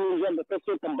kotu ta Nijar da ta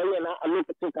so ta bayyana a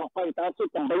lokacin kamfani ta so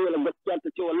ta bayyana gaskiya ta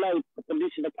ce wallahi takardun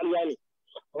shi na ƙarya ne.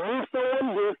 Mun san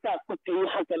wanda ya sa suka yi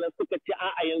haka nan suka ce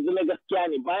a'a yanzu na gaskiya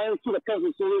ne bayan su da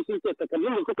kansu sun ce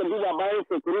takardun da suka duba bayan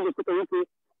shekaru da suka wuce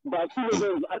ba su ne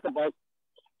yanzu aka ba su.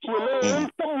 Kenan mun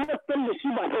tabbatar da shi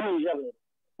ba ta Nijar ne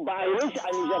ba a yi shi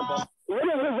a Nijar ba.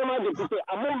 Wani zai zama da fito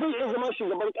amma bai iya zama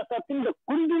shugaban ƙasa tun da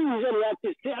kundin Nijar ya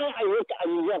ce sai an ayyuka a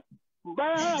Nijar.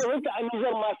 Bayan ayyuka a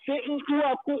Nijar ma sai in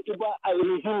uwa ko uba a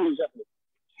rijin Nijar ne.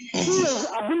 Shi yanzu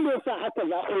abin da ya sa haka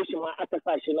zaɓen shi ma aka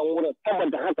sa shi nan wurin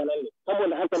saboda haka nan ne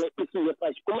saboda haka nan isu ya sa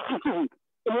shi kuma isu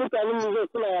in mutanen Nijar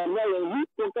suna yarda yanzu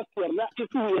ko kasu yarda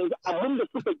isu yanzu abin da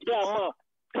suka kira ma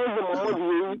kai da Muhammadu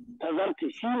ya yi tazarce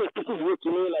shi ne isu yake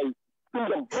nuna yi.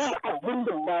 Tunda ba abin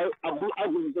da ba abu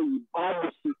azumi zai yi babu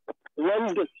shi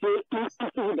wanda sai in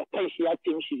isu da kai shi ya ce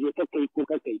mishi je ka kai ko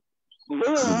ka kai.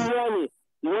 Bayan ruwa ne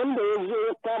wanda ya zo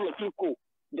ya kama iko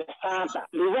da sata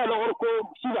da za na farko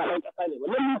shi ba ɗan ƙasa ne ba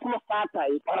nan kuma sata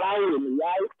ya farawo ne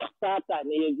ya yi sata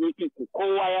ne ya je iko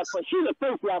kowa ya san shi da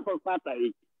kansu ya san sata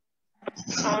ya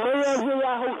amma ya zo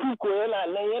ya hau iko yana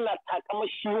nan yana takama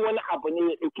shi wani abu ne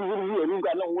ya ɗauki jirgi ya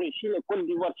ruga nan wurin shi ne Cote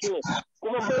d'Ivoire shi ne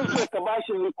kuma bai so ka ba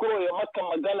shi mikro ya maka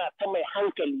magana ta mai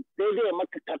hankali sai dai ya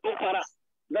maka katofara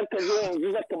zan ka zo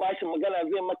yanzu zaka ba shi magana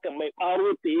zai maka mai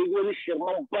ɓaro ta yi wani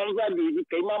shirman banza da yi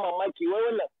kai ma mamaki wai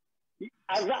wannan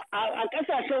a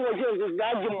ƙasashen waje yanzu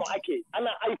zagin mu ake ana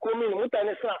aiko mini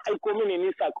mutane suna aiko mini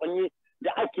ne sakonni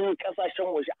da ake yi ƙasashen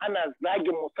waje ana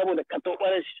zagin mu saboda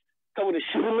katobar shi saboda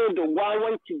shirme da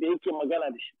wawanci da yake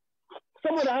magana da shi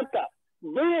saboda haka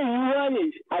bai yiwuwa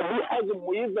ne abu azum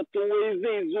mu yi zato wai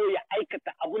zai zo ya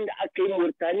aikata abin da aka yi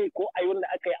Mauritania ko a wanda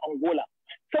aka yi Angola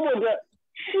saboda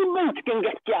shi bai cikin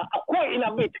gaskiya a ko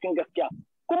ina bai cikin gaskiya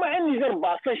kuma yan Nijar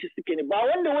ba san shi suke ne ba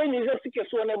wanda wai Nijar suke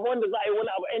so ne ba wanda za a yi wani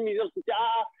abu yan Nijar su ce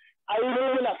a'a a yi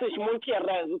muna son shi mun kiyar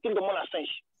da yanzu tunda muna son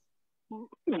shi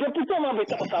da fito ma bai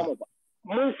taɓa samu ba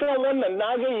mun san wannan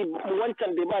na gai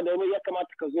wancan da ba da ya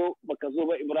kamata ka zo baka zo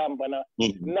ba Ibrahim Bana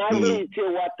na gai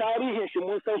cewa tarihin shi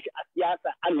mun san shi a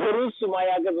siyasa a garin su ma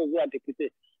ya gaza zuwa da fice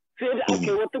sai da aka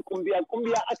yi wata kumbiya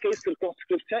aka yi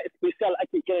circumscription special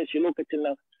ake kiran shi lokacin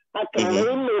nan aka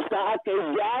maimaita aka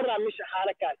yi gyara mishi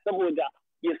haraka saboda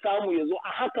ya samu ya zo a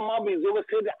haka ma bai zo ba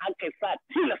sai da aka sa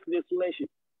tilas ne sunan shi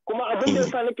kuma abin da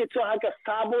yasa nake cewa haka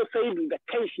sabo saidu da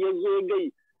kai shi ya zo ya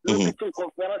gai lokacin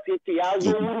conference ya ce ya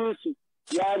zo wurin su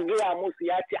ya gaya musu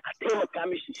ya ce a taimaka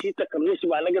mishi shi takardun shi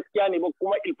ba na gaskiya ne ba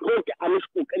kuma iproki a mishi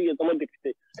kokari ya zama da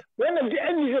fitai wannan duk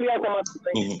yan Nijar ya kamata su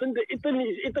san shi tunda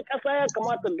ita kasa ya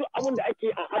kamata duk abin da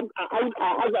ake a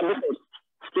haza musu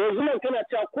to yanzu nan kana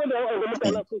cewa ko da wa'anda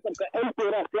mutanen sun sauka yan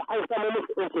tera sai an samu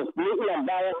musu ofis ne ina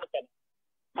bayan haka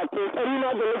a kokari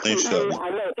na da nake iya a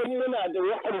nan in muna da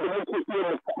wa'anda muke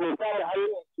iya mu fara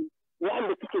hanyar su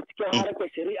wa'anda suke cikin harkar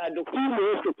shari'a da kuma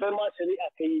yake kai ma shari'a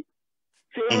ka yi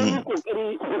sai mun yi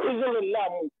kokari da izinin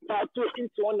lamu ta to in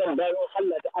ci wannan bayan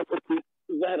Allah da aka ci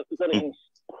zarahin su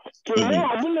kenan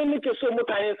abin da nake so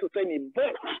mutane su sani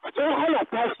sun hana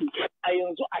tashi a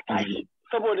yanzu a tashi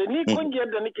saboda ni kungiyar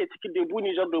da nake ciki da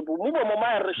Niger Dobu mu ba mu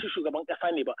ma yarda shi shugaban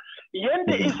kasa ne ba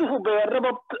yanda Isufu bai yarda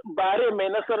ba bare mai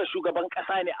nasarar shugaban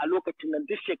kasa ne a lokacin nan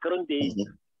duk shekarun da yi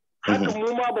haka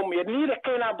mu ma ba mu yarda ni da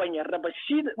kaina ban yarda ba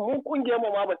shi mu kungiyar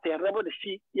mu ma ba ta yarda ba da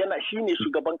shi yana shine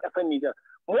shugaban kasar Niger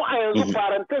mu a yanzu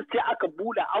farantas ce aka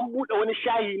buɗe an buɗe wani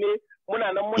shayi ne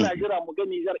muna nan muna jira mu ga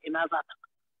Niger ina za ta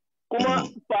kuma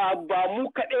ba mu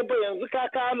kaɗai ba yanzu ka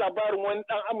kawo labarin wani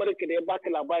ɗan Amurka da ya baka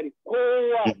labari ko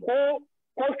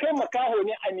kai makaho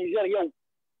ne a Niger yau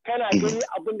kana gani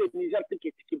abin da Niger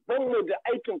take ciki ban mu da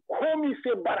aikin komi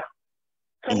sai bara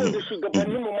saboda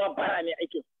shugabannin mu ma bara ne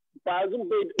aikin bazum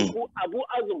bai da Abu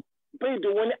Azum bai da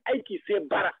wani aiki sai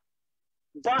bara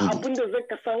ba abin da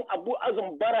zaka san Abu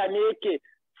Azum bara ne yake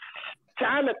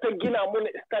China ta gina mana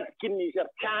stade kin Niger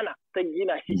China ta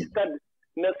gina shi stade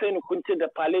na sai kunce da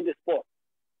Palais de Sport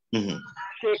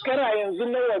shekara yanzu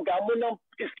nawa ga mu nan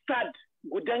stade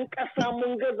gudan ƙasa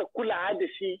mun gaza kulawa da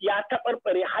shi ya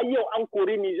taɓarɓare har yau an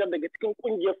kori Niger daga cikin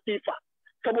ƙungiyar FIFA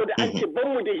saboda an ce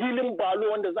ban mu da hilin balo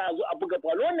wanda za a zo a buga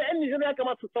balo wannan 'yan Niger ya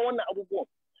kamata su san wannan abubuwan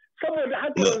saboda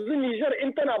haka yanzu Niger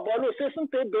in tana balo sai sun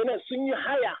tafi Benin sun yi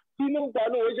haya hilin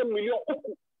balo wajen miliyan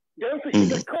 3 don su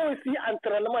shiga kawai su yi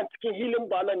antrenament cikin hilin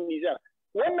balon Niger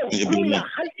wannan kunya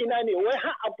har ina ne wai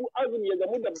har Abu Azum ya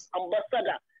gamu da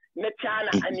ambassador na China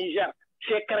a Niger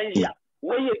shekaran jiya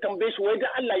wai ya tambaye shi wai da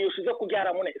Allah ya shiga ku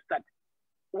gyara mana stade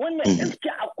wannan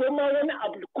gaskiya akwai ma wani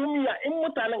abu kumya in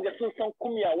mutanen ga sun san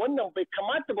kumya wannan bai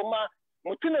kamata ba ma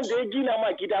mutumin da ya gina ma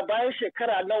gida bayan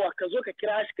shekara nawa ka zo ka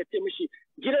kira shi ka ce mishi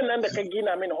gidan nan da ka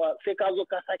gina mini sai ka zo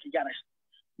ka sake gyara shi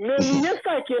me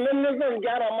yasa kenan ne zan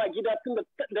gyara ma gida tun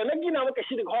da na gina maka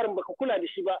shi daga harin baka kula da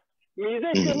shi ba me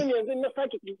zai ce mini yanzu na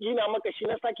sake gina maka shi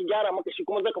na sake gyara maka shi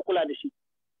kuma zaka kula da shi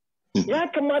ya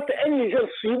kamata 'yan Niger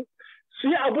su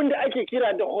yi abin da ake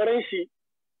kira da horon shi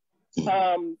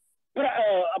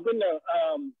abin da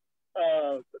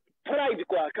pride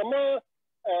kuwa kamar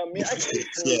me ake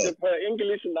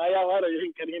English na ya fara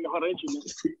yin karni na horon shi ne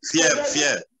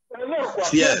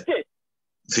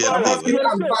fear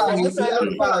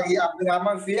alfahari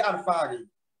Abdurrahman fi alfahari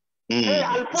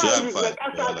alfahari da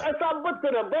ƙasa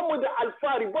bata da ba mu da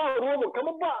alfahari ba romo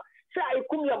kamar ba sai a yi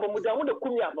kumya ba mu damu da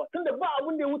kumya ba tunda ba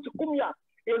abin da ya wuce kumya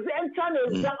yanzu 'yan China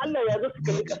yanzu dan Allah ya zo su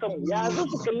kalli ƙasar mu ya zo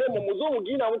su kalle mu zo mu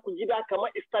gina muku gida kamar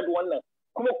istad wannan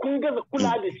kuma kun gaza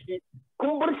kula da shi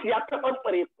kun bar shi ya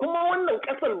taɓarɓare kuma wannan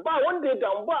ƙasar ba wanda ya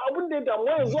damu ba abin da ya damu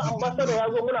yanzu ambassador ya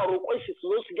zo muna roƙon shi su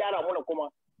zo su gyara mana kuma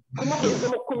bai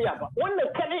zama kumya ba wannan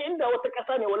kaɗai inda wata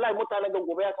ƙasa ne wallahi mutanen ga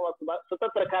gobe ya kamata su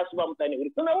tattara kaya su ba mutane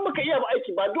wuri sannan in muka iya ba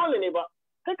aiki ba dole ne ba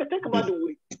kai ka ba da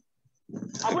wuri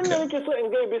abin da nake so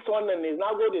in gai bisa wannan ne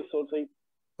na gode sosai.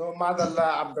 To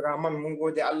madalla Abdurrahman mun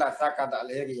gode Allah saka da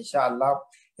alheri insha Allah.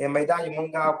 Mai daji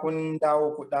mun ga kun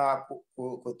dawo ku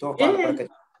tofa albarkaci.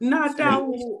 Na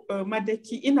dawo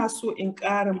Madaki ina so in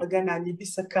ƙara magana ne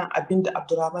bisa kan abin da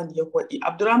Abdurrahman ya faɗi.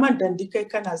 Abdurrahman dandi kai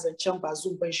kana zancen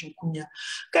Bazum bai shin kunya.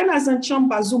 Kana zancen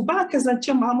Bazum ba ka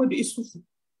zancen Muhammadu Isufu.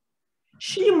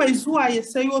 Shi mai zuwa ya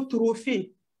sayo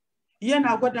trofe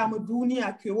yana gwada ma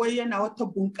duniya ke wai yana wata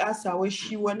bunƙasa wai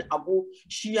shi wani abu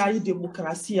shi yayi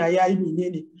demokrasiya yayi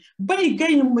menene bai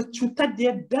gayin mu cutar da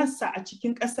ya dasa a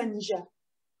cikin ƙasar Niger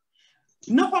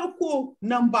na farko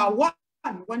number 1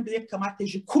 wanda ya kamata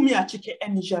shi kumya cikin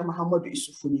yan Niger Muhammadu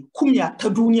Isufu ne kumya ta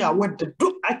duniya wadda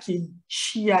duk ake yi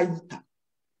shi yayi ta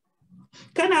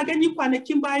kana gani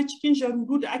kwanakin baya cikin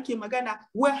jaridu da ake magana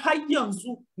wai har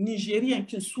yanzu Nigerian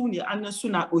kin su ne annan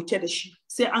suna ɗauke da shi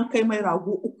sai an kai mai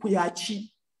rago 3 ya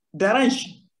ci da ran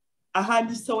shi a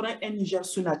hali sauran 'yan Niger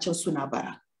suna can suna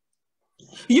bara.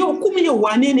 Yau kuma yau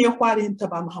wane ne ya kware yin ta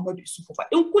ba Muhammadu Isufu ba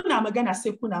in kuna magana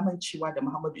sai kuna mancewa da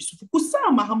Muhammadu Isufu ku sa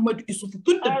Muhammadu Isufu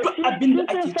tun da duk abin da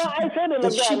ake ciki da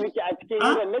shi ne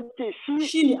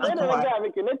an kawai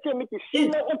shi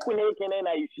na uku ne yake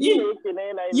na yi shi ne yake na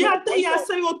yana yi ya ta ya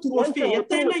sayo trofe ya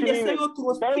ta nan ya sayo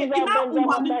trofe ina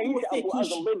umarnin trofe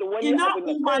kin ina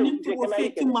umarnin trofe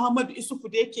kin Muhammadu Isufu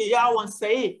da yake yawon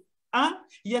saye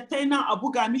ya ta nan a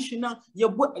buga mishi nan ya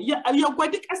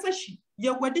gwadi ƙasar shi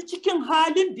ya gwadi cikin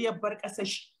halin da ya bar ƙasar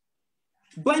shi.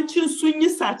 Bancin sun yi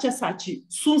sace-sace,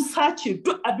 sun sace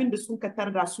duk abin da sun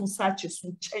katar da sun sace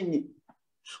sun canye.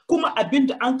 Kuma abin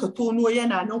da an ka tono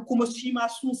yana nan kuma shi ma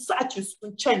sun sace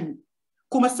sun canye.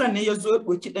 Kuma sannan ya zo ya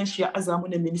ɗauki ɗan shi ya azamu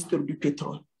na Minister du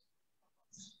Petrol.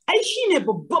 Ai shi ne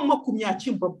babban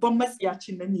makumyacin babban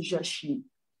matsiyacin na Niger shi ne.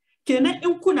 Kenan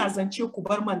in kuna zance ku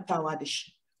bar mantawa da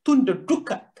shi. Tunda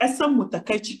duka ƙasanmu ta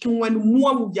kai cikin wani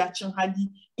mawuyacin hali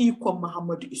ikon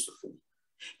Muhammadu Isufu.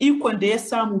 Ikon da ya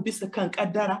samu bisa kan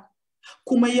ƙaddara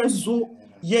kuma ya zo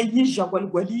ya yi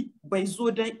jagwalgwali bai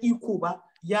zo don iko ba,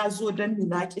 ya zo don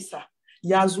munakisa,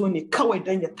 ya zo ne kawai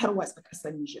don ya tarwatsa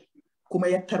ƙasar Niger, kuma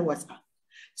ya tarwatsa.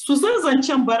 Su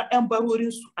zanzancen bar 'yan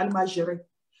barorinsu almajirai.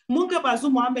 Mun ga Bazu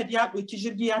Muhammad ya ɗauki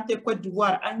jirgi ya ta Cote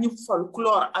d'Ivoire, an yi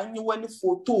folklore, an yi wani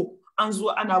foto, an zo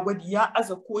ana gwadi ya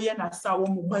aza ko yana sawa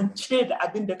mu mance da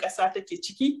abin da ƙasa take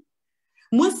ciki.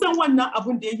 Mun san wannan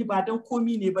abin da ya yi ba don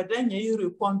komi ne ba don ya yi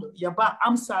rekondo, ya ba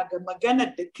amsa ga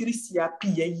maganar da Chris ya fi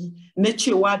ya yi na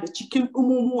cewa da cikin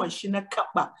ɗumumuwan shi na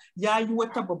kaɓa ya yi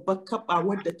wata babbar kaɓa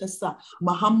wadda ta sa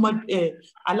Muhammad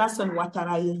Alassane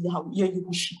Ouattara ya yi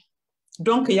hushi.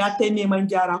 Don ka ya ta neman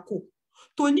gyara ko.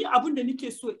 To ni abin da nake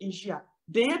so in jiya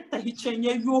da ya tahi can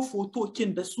ya yi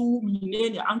fotokin da su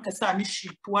menene an ka sa mishi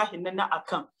tuwahin na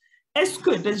akan.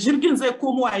 Eske da jirgin zai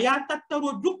komowa ya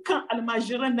tattaro dukkan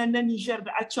almajiran nan na Niger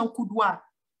da a can kuduwa,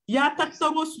 ya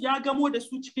tattaro su ya gamo da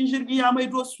su cikin jirgi ya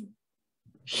maido su.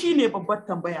 Shi ne babbar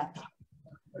tambaya ta.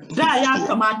 Da ya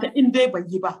kamata in dai bai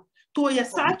yi ba, to ya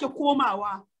sake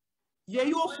komawa ya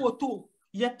yi foto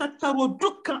ya tattaro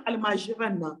dukkan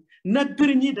almajiran nan na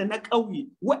birni da na ƙauye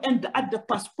waɗanda adda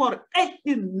fasfor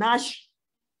ɗin nashi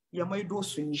ya maido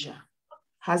su Niger.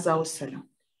 Haza wassalam.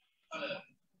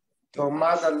 To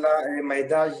madalla mai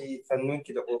daji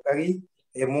sannunki da kokari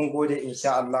mun gode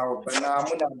insha Allah bana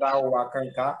muna dawowa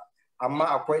kanka amma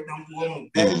akwai dan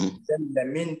uwan Dan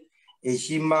Lamin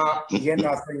shi ma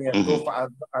yana son ya tofa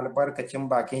albarkacin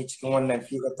bakin cikin wannan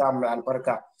fira ta mai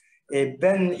albarka.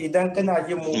 Ben idan kana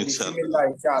jin mu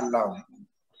bismillah insha Allah.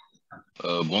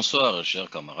 Bonsoir, chers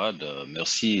camarades.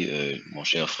 Merci, mon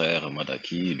cher frère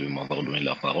Madaki, de m'avoir donné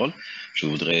la parole. Je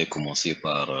voudrais commencer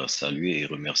par saluer et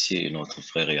remercier notre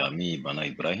frère et ami Bana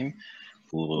Ibrahim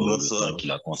pour le temps qu'il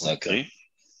a consacré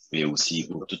et aussi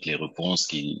pour toutes les réponses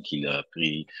qu'il a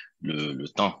pris le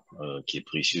temps qui est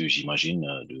précieux, j'imagine,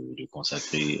 de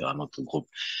consacrer à notre groupe.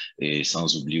 Et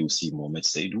sans oublier aussi Mohamed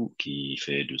Saïdou qui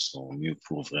fait de son mieux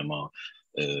pour vraiment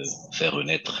faire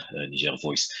renaître Niger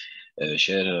Voice.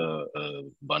 Cher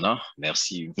Bana,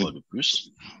 merci une fois de plus.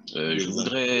 Je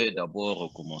voudrais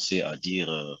d'abord commencer à dire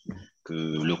que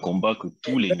le combat que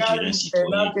tous les Nigériens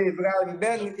citoyens...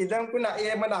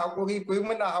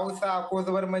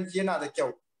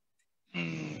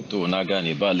 To na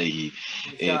gane ba laihi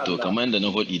to kamar da na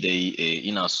faɗi dai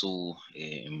ina so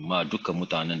ma dukkan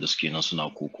mutanen da suke nan suna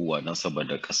kokowa don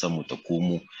saboda ƙasar mu ta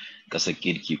komo ƙasar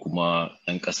kirki kuma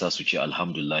ɗan ƙasa su ce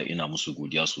alhamdulillah ina musu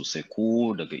godiya sosai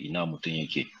ko daga ina mutum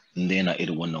yake inda yana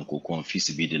irin wannan kokon fi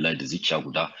sabilillah da zuciya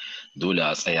guda dole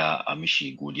a tsaya a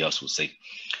mishi godiya sosai.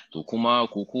 To kuma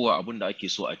kokowa abin da ake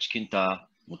so a cikin ta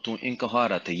mutum in ka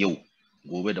fara ta yau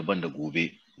gobe daban da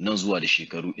gobe nan zuwa da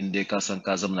shekaru in dai ka san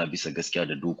ka zamna bisa gaskiya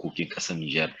da dokokin ƙasar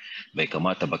Niger bai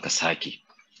kamata ba ka sake,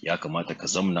 ya kamata ka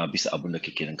zamna bisa abin da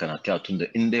kake nan kana taya tunda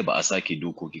in dai ba a sake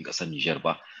dokokin ƙasar Niger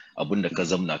ba abin da ka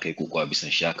zamna kai kokowa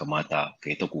bisan shi ya kamata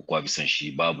kai ta kokowa bisan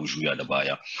shi babu juya da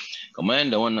baya. Kamar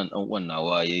yadda wannan dan uwan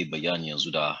nawa yayi bayani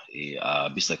yanzu da a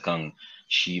bisa kan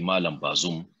shi Malam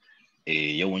Bazum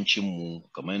yawancin mu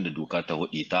kamar yadda doka ta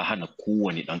hudi ta hana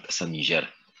kowane dan ƙasar Niger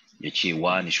ya ce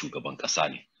wani shugaban ƙasa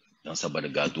ne. Don saboda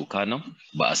ga doka nan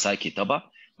ba a sake ta ba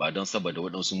don saboda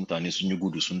waɗansu mutane sun yi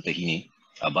gudu sun tahi ne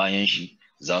a bayan shi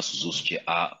za su zo su ce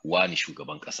a wani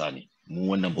shugaban ƙasa ne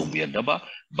mu wannan ba mu yarda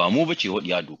ba mu ba ce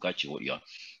waɗiya doka ce waɗiya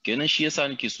kenan shi yasa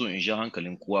nake so in ja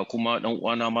hankalin kowa kuma dan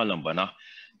uwana Malam Bana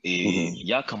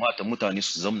ya kamata mutane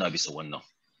su zamna bisa wannan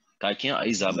kakin a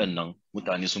yi zaben nan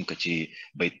mutane sun kace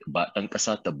ba ɗan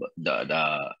ƙasa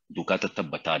da doka ta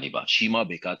tabbata ne ba shi ma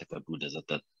bai ka takardu da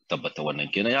zata tabbata wannan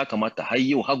kenan ya kamata har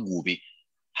yau har gobe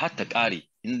har ta ƙare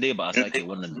in dai ba a sake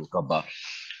wannan dokar ba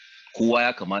kowa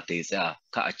ya kamata ya tsaya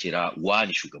ka a kira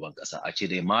wani shugaban ƙasa a ce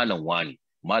dai malam wani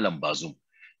Malam Bazum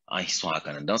an son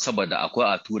haka nan don saboda akwai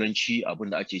a turanci abin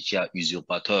da ake cewa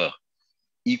usurpateur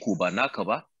iko ba naka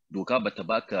ba doka bata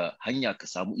baka hanya ka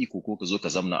samu iko ko ka zo ka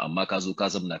zamna amma ka zo ka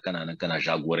zamna kana nan kana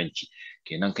jagoranci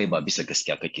kenan kai ba bisa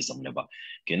gaskiya kake zamna ba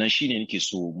kenan shine nake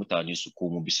so mutane su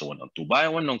komo bisa wannan. To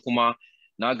bayan wannan kuma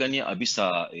na gani a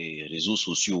bisa rezo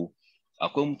sosiyo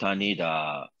akwai mutane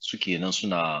da suke nan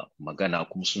suna magana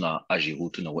kuma suna aje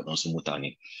hotuna waɗansu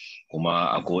mutane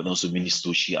kuma akwai waɗansu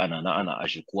ministoci ana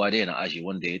aje kowa da yana aje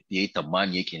wanda ya yi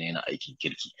tamani yake na yana aikin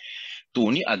kirki. To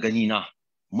ni a gani na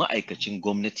ma'aikacin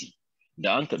gwamnati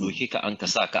da an ka ɗauke ka an ka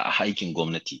sa ka a aikin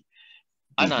gwamnati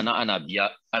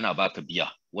ana baka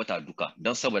biya wata duka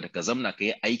don saboda ka zamna ka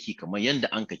yi aiki kamar yadda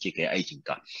an ka ce ka yi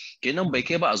aikinka kenan bai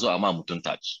kai ba a zo a ma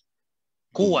mutunta ci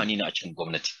kowane ne a cikin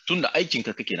gwamnati tunda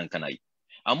aikinka kake nan kana yi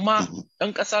amma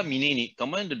ɗan ƙasa menene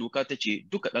kamar yadda doka ta ce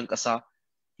duka ɗan ƙasa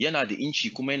yana da inci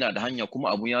kuma yana da hanya kuma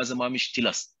abu ya zama mishi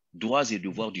tilas droits et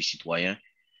devoirs du citoyen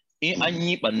in an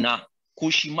yi ɓanna ko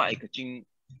shi ma'aikacin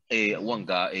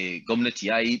wanga gwamnati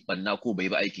ya yi banna ko bai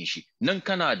ba aikin shi, nan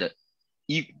kana da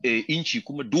inci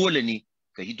kuma dole ne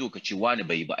ka hito ka ce wani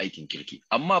bai ba aikin kirki.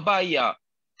 Amma ba ya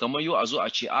kamar yau a zo a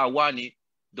ce wane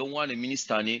don wane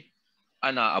minista ne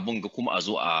ana abun ga kuma a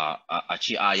zo a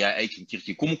ce ya aikin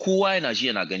kirki, kuma kowa yana ji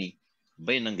yana gani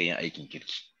bai nan ga yin aikin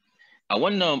kirki. A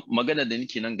wannan magana da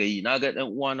nake nan ga yi, na ga ɗan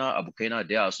uwana abokaina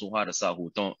da yawa sun fara sa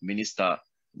hoton minista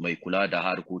mai kula da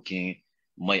harkokin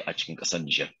mai a cikin ƙasar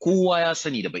Niger. Kowa ya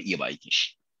sani da bai iya ba aikin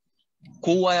shi.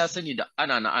 Kowa ya sani da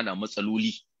ana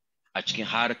matsaloli a cikin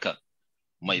harkar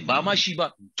mai, ba ma shi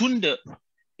ba, tun da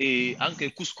an kai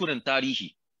kuskuren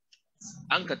tarihi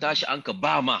an ka tashi an ka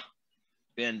ba ma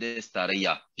PNDS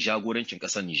tarayya jagorancin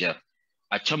ƙasar Niger.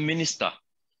 A can minista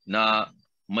na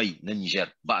mai na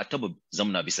Niger ba a taba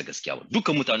zamna bisa gaskiya ba,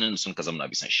 dukkan mutanen sun ka zamna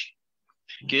bisan shi.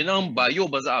 Kenan ba yau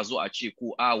ba za a zo a ce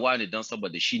ko wani dan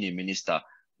saboda shine minista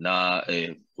na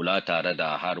kula tare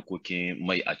da harkokin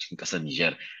mai a cikin ƙasar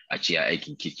Niger a ce ya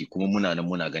aikin kirki, kuma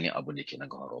muna ganin abu da ke nan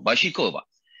gaba. Ba shi kawai ba,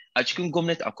 a cikin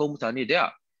gwamnati akwai mutane da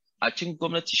yawa. A cikin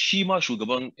gwamnati shi ma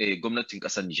shugaban gwamnatin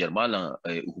ƙasar Niger Malam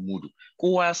Uhumudu,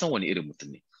 kowa ya san wani irin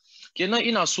mutum ne. Kenan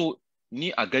ina so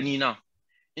ni a gani na,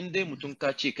 in dai mutum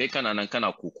ka ce kai kana nan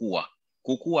kana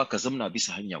kokowa ka zamna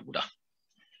bisa hanya guda.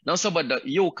 Dan saboda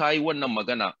yau ka yi wannan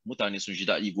magana mutane sun ji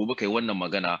daɗi, gobe kai wannan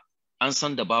magana an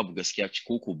san da babu gaskiya ci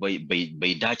koko bai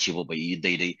dace ba, bai yi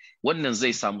daidai. Wannan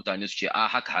zai sa mutane su ce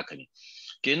haka ne.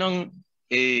 Kenan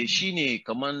shine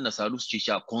kamar nasaru su ce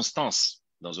cewa constance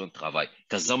dans un travail,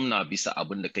 ka zamna bisa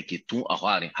abin da kake tun a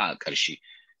farin a ƙarshe.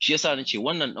 Shi yasa nace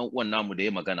wannan dan uwan namu da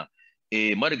ya magana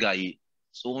marigayi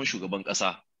tsohon shugaban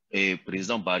ƙasa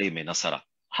president Bare mai nasara,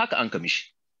 haka an ka mishi.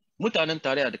 Mutanen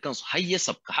tarayya da kansu har ya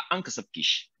sabka, har an ka sabke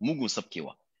shi, mugun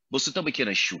sabkewa, ba su taba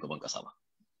kiran shi shugaban ƙasa ba.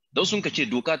 Don sun ka ce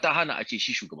doka ta hana a ce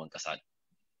shi shugaban ƙasa ne.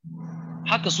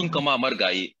 Haka sun kama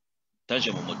marigayi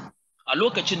Tanja Mamadu. A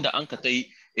lokacin da an ka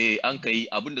yi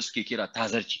abin da suke kira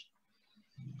tazarci,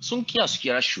 sun kiya su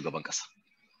kira shi shugaban ƙasa.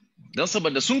 Don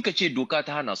saboda sun ka ce doka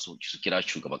ta hana su kira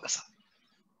shi shugaban ƙasa.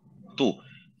 To,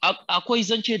 akwai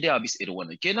zance da ya bisa irin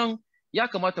wannan. Kenan ya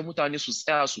kamata mutane su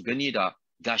tsaya su gani da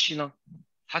gashi nan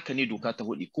haka ne doka ta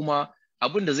hudi, kuma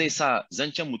abin da zai sa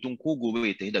zancen mutum ko gobe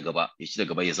ya tafi da gaba, ya ci da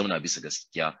gaba, ya zauna bisa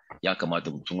gaskiya, ya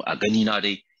kamata mutum a gani na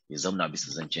dai ya zauna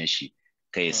bisa zancen shi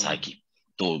kai ya sake.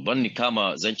 To ban ni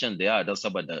kama zancen da ya don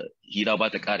saboda hira ba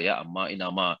ta kariya, amma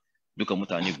ina ma duka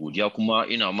mutane godiya, kuma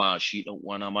ina ma shi dan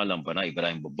uwana Malam Bana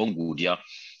Ibrahim babban godiya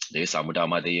da ya samu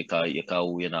dama da ya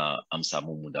kawo yana amsa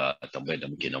mu da tambayar da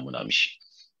muke nan muna mishi.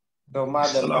 To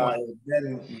madalla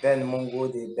Ben mun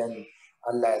gode Ben,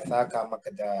 Allah ya saka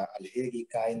maka da alheri,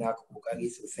 ka yi naka kokari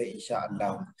sosai insha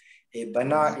Allah.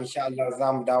 Bana insha Allah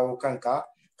za mu dawo kanka,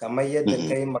 kamar yadda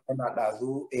kai magana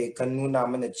ɗazu kan nuna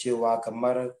mana cewa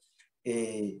kamar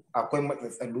akwai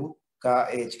matsatsalu ka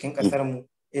cikin ƙasar mu,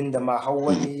 inda ma har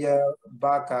wani ya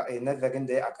baka nazarin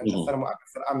da ya akan ƙasar mu a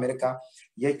ƙasar Amerika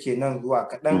yake nan zuwa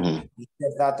kaɗan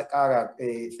za ta ƙara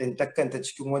tsintar kanta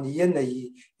cikin wani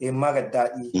yanayi mara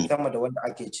daɗi sama da wanda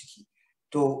ake ciki.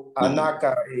 To a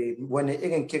naka wani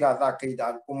irin kira za ka yi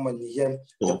da al'ummar Niger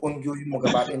da ƙungiyoyin mu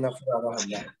gaba ɗaya na fararen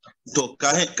hula? To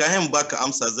kayan baka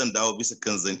amsa zan dawo bisa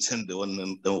kan zancen da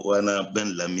wannan dan uwana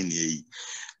Ben Lamin yayi.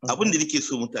 Abin da nake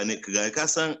so mutane ka ga, ka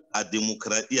san a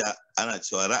demokradiya ana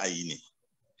cewa ra'ayi ne.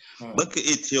 Baka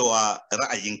iya cewa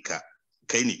ra'ayinka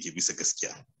kai ne ke bisa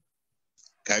gaskiya.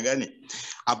 Ka gane?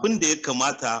 Abin da ya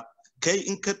kamata kai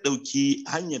in ka ɗauki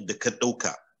hanyar da ka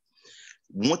ɗauka,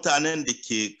 mutanen da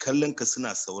ke kallon ka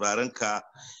suna sauraron ka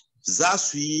za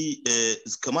su yi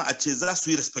kama a ce za su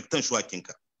yi respectan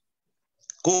shuwakinka,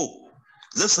 ko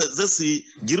za su yi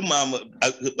girma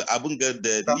abin da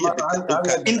niyyar da ka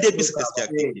ɗauka inda bisa gaskiya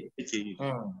kake yi.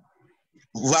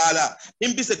 Vala,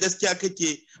 in bisa gaskiya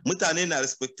kake mutane na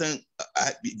respectan,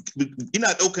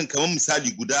 ina ɗaukan kamar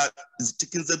misali guda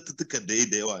cikin zantutukan da ya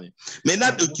da yawa ne. Mai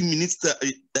na ɗauki minista,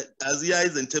 ɗazu ya yi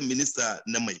zancen minista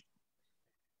na mai.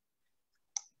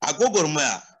 A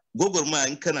gwagwarmaya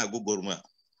in kana gwagwarmaya,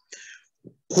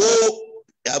 ko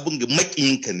abin ga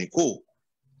makiyinka ne, ko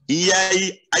in ya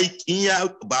yi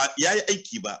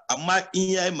aiki ba, amma in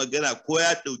ya yi magana ko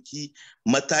ya ɗauki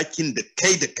matakin da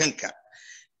kai da kanka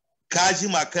ka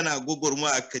jima kana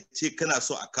gwagwarmaya ka ce kana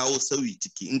so a kawo sauyi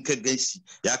ciki, in ka gan shi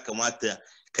ya kamata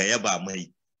ka yaba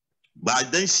mai. Ba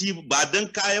don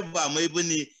ka yaba mai ba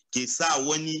ne ke sa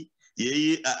wani ya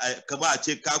yi ka ba a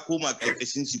ce ka koma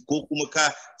karkashin shi, ko kuma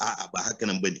ka ba haka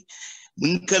nan ba ne.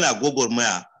 In kana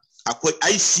gwagwarmaya akwai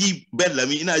aishi Ben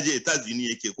Lami, ina je Etazini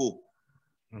yake ko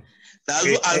ta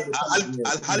zo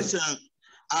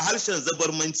a harshen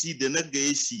zabarmanci da na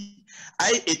gaye shi,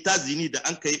 ai Etazini da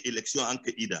an ka yi election an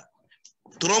ka ida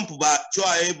Trump ba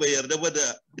cewa yayi bai yarda ba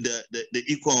da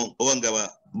ikon wanga ba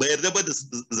bai yarda ba da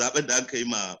zaben da aka yi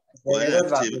ma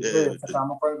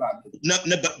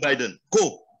na Biden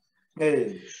ko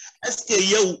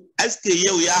aske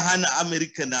yau ya hana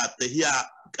Amerika na tahiya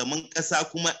kaman kasa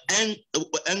kuma yan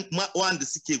wanda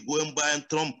suke goyon bayan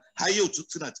Trump har yau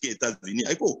suna cikin Etazini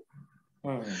aiko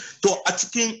to a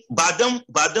cikin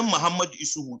badan Muhammadu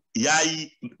Isuhu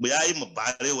yayi ma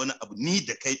bare wani abu ni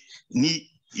da kai ni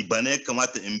bana ya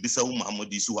kamata in bi sahun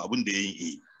Muhammadu Isuhu abin da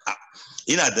yayi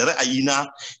ina da ra'ayina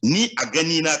ni a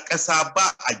gani na kasa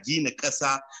ba a gina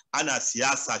kasa ana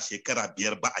siyasa shekara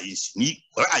 5 ba a yin shi ni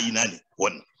ra'ayina ne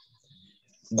wannan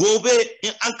gobe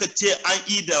in an ka ce an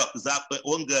yi da zaɓe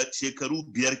wanga shekaru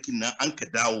 5 kinnan an ka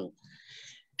dawo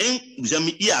in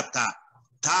jami'iya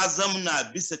ta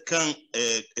zamna bisa kan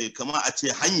kama a ce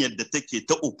hanyar da take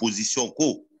ta opposition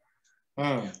ko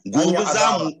gobe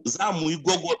za mu yi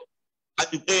gogor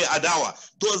adawa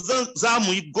to za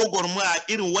mu yi gogormaya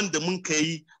irin wanda mun ka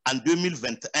yi an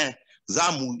 2021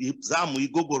 za mu yi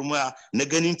gogormaya na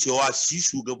ganin cewa shi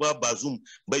shugaba Bazoum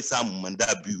bai samun manda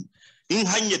 2 in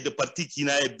hanyar da partiki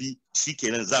na ya bi shi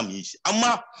kenan za mu yi shi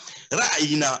amma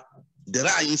ra'ayina da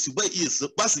ra'ayin shi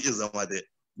ba su iya zama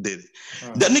daidai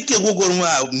da nake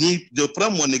gogormaya ni da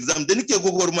from one exam da nake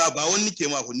gogormaya ba wani nake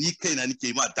ma ni kaina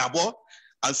nake ma dabo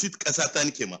an suit kasa ta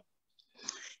nake ma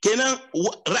kenan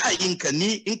ra'ayinka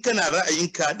ni in kana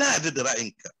ra'ayinka na da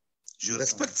ra'ayinka je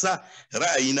respect sa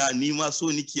ra'ayina ni ma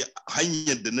so nake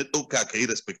hanyar da na dauka kai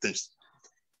respectin shi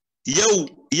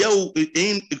yau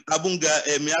in abun ga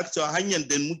me aka cewa hanyar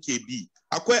da muke bi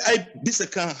akwai ai bisa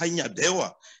kan hanya da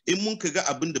yawa in mun ga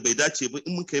abin da bai dace ba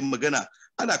in mun yi magana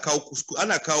ana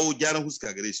kawo gyaran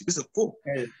huska gare shi bisa ko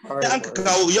an ka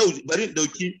kawo yau bari in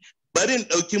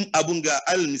dauki abun ga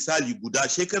al misali guda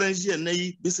shekaran jiya na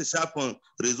yi bisa shafin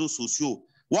rezo sosiyo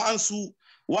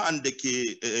wa'anda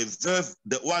ke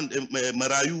da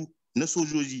marayu na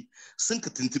sojoji sun ka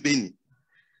tuntube ni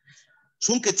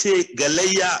sun ka ce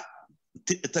galayya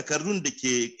takardun da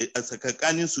ke a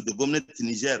tsakanin su da gwamnati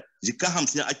Niger jika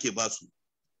 50 ake ba su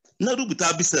na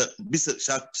rubuta bisa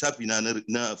shafi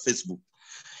na Facebook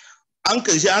an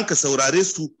ka saurare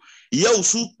su yau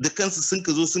su da kansu sun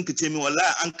ka zo sun ka ce min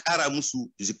wallahi an kara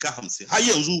musu jika 50 har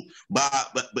yanzu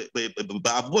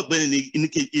ba abu bane ne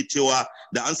nake iya cewa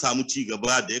da an samu ci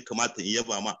gaba da ya kamata in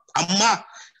yaba ma amma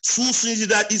su sun ji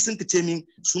daɗi sun ka ce min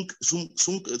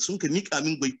sun ka mika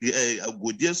min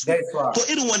godiyar su to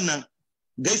irin wannan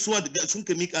gaisuwa sun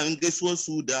ka mika min gaisuwar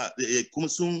su da kuma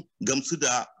sun gamsu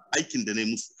da aikin da na yi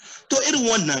musu to irin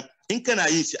wannan in kana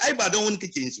yin shi ai ba don wani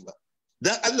kake yin shi ba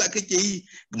dan Allah kake yi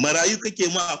marayu kake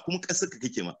ma kuma ƙasar ka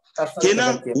kake ma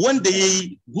kenan wanda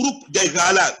yayi group da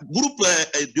gala group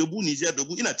Debu Niger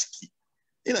Debu ina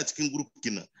cikin group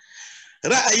kinan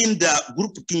ra'ayin da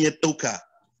group kin ya dauka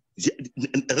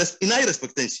ina yi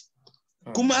respectan shi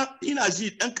kuma ina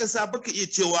ji dan kasa baka iya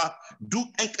cewa duk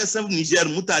ɗan ƙasar Niger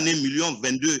mutane miliyan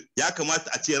 22 ya kamata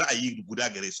a ce ra'ayi guda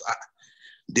gare su a'a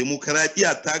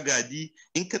demokaradiya ta gadi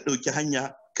in ka ɗauki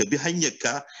hanya ka bi hanyar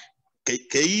ka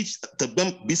yi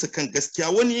tabban bisa kan gaskiya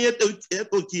wani ya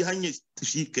ɗauki hanyar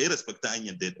shi ka yi respecta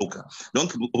hanyar da ya ɗauka don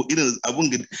irin abun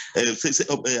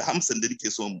hamsin da nake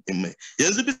so in mai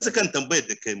yanzu bisa kan tambayar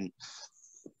da kai mu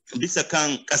bisa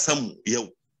kan ƙasanmu yau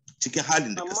cikin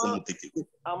halin da ƙasanmu take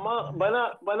amma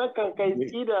bana kan kai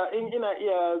ida in ina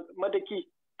iya madaki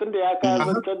tunda ya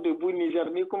kazantar Debu Niger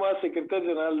ni kuma secretary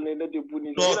general ne na Debu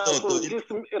Niger ina so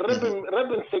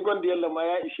rabin second yalla ma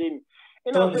ya ishe ni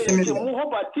ina so in ce mu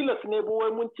ba tilas ne ba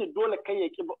wai mun ce dole kai ya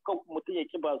ki kan mutum ya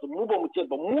ki ba mu ba mu ce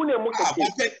ba mu ne muka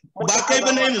ce ba kai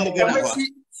ba ne mu magana ba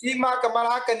shi ma kamar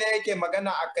haka ne yake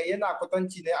magana akai yana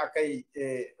kwatanci ne akai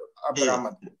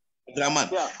Abdurrahman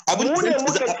abin mu ne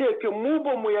muka ce mu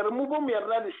ba mu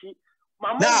yarda da shi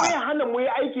amma bai hana mu yi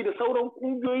aiki da sauran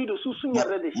kungiyoyi da su sun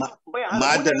yarda da shi bai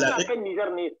hana mu kan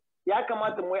Niger ne ya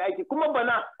kamata mu yi aiki kuma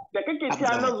bana da kake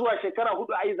cewa nan zuwa shekara 4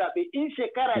 ayi zabe in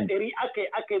shekara 100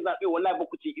 akai zabe wallahi ba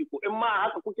ku ci iko in ma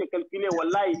haka kuke kalkile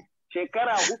wallahi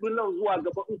shekara 4 nan zuwa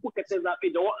gaba in kuka ta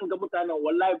zabe da wa'anga mutanen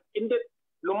wallahi inda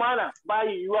lumana bai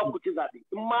yiwa ku ci zabe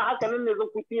in ma haka nan ne zan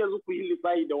ku yanzu ku yi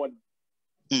lissafi da wannan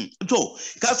to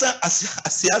ka san a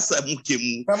siyasa muke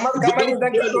mu kamar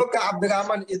idan ka doka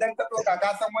Abdurrahman idan ka doka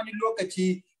ka san wani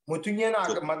lokaci mutum yana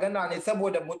magana ne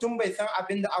saboda mutum bai san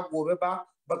abin da a gobe ba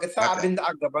baka san abin da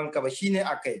a gaban ka ba shine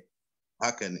akai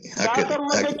haka ne kasar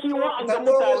Madaki wa'anda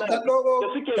mutanen da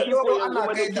suke iko yanzu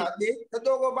Madaki ta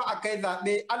dogo ba a kai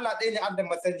zaɓe Allah ɗaya ne adda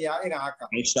masaniya irin haka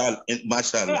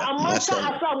masha Allah amma ka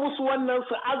a sa musu wannan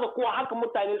su aza ko haka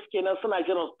mutane suke nan suna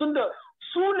jiran tunda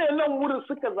su ne nan wurin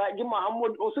suka zagi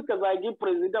Muhammad suka zagi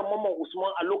President Mamman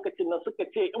Usman a lokacin nan suka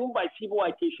ce in ba shi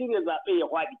ba ke shirya zaɓe ya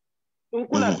faɗi in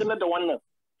kuna tunar da wannan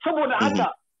saboda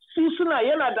haka su suna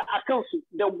yana da akan su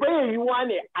da bayayuwa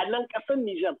ne a nan ƙasar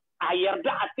Niger a yarda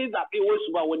a sai zaɓe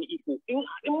wasu ba wani iko in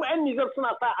ƴan Niger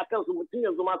suna sa a kansu mutum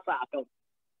yanzu ma sa a kansu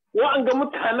wa'anga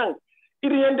mutanen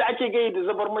irin yadda ake gai da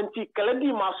zabarmanci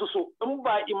kaladi masu so in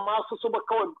ba in masu so ba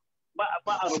kawai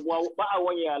ba a rabuwa ba a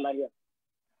wani lahiya.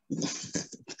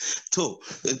 To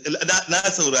na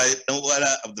saurari dan uwana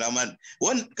Abdurrahman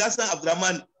ka san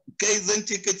Abdurrahman kai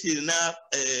zance kace na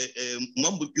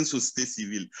mambukin society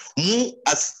civil mu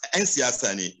as 'yan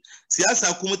siyasa ne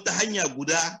siyasa kuma ta hanya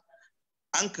guda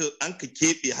an ka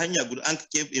keɓe hanya guda an ka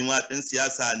keɓe ma ɗan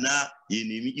siyasa na ya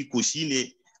nemi iko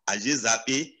shine a je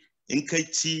zaɓe in kai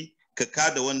ci ka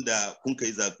kada wanda kun ka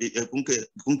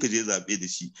je zaɓe da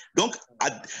shi don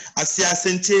a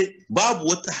siyasance babu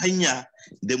wata hanya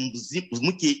da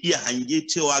muke iya hange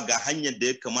cewa ga hanyar da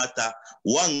ya kamata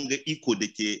wanga iko da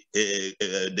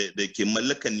ke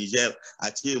mallakan Niger a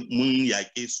ce mun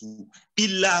yaƙe su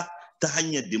illa ta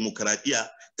hanyar demokradiyya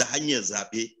ta hanyar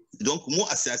zaɓe don mu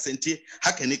a siyasance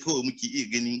haka ne kawai muke iya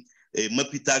ganin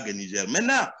mafita ga Niger.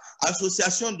 Mana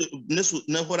association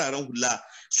na fararen hula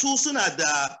su suna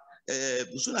da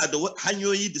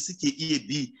hanyoyi da suke iya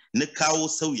bi na kawo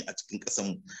sauyi a cikin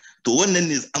ƙasarmu. To wannan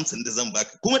ne amsan da zan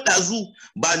baka. Kuma ɗazu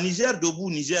ba Niger dobu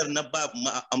Niger na ba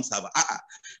ma amsa ba. A'a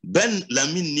Ben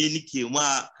Lamin ne nike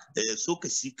ma so ka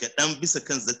shi kaɗan bisa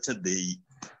kan zaccen da ya yi.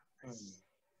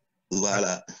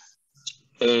 Wala.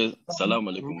 Salamu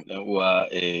alaikum ɗan uwa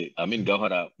Amin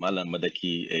Gafara Malam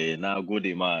Madaki na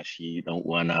gode ma shi ɗan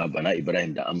uwa na Bana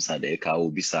Ibrahim da amsa da ya kawo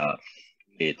bisa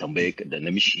tambaye da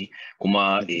na mishi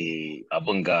kuma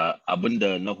abin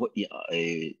da na hudi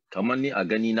kamar ni a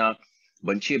gani na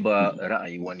ban ce ba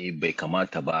ra'ayi wani bai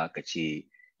kamata ba ka ce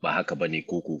ba haka ba ne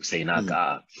koko sai na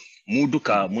ka mu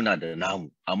duka muna da namu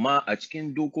amma a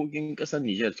cikin dokokin ƙasar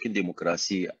Nijar cikin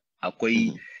demokrasi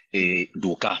akwai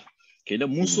doka kenan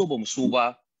mun so ba mu so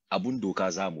ba abun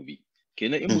doka za mu bi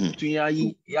kenan in mutum ya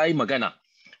yi magana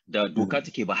da doka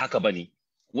take ba haka ba ne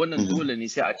wannan dole ne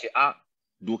sai a ce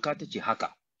doka ta ce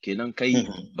haka kenan kai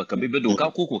baka bi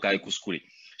doka ko kai kuskure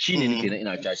shine ne kenan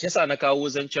ina cewa shi yasa na kawo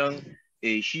zancen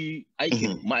shi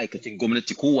aikin ma'aikacin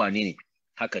gwamnati ko wane ne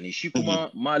haka ne shi kuma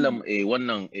malam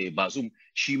wannan Bazum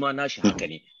shi ma nashi haka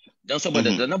ne dan saboda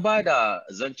da na bada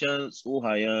zancen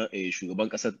tsohayen shugaban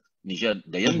kasar Niger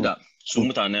da yanda su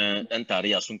mutanen dan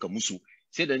tarayya sun ka musu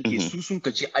sai da nake su sun ka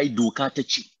ce ai doka ta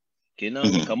ce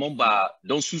kenan kaman ba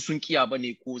don su sun kiya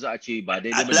bane ko za a ce ba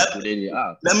daidai bane ko daidai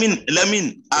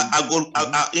Lamin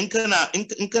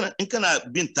in kana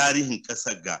bin tarihin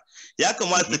kasar ga ya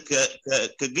kamata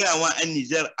ka gaya wa 'yan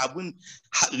Niger abin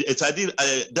tadir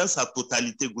dan sa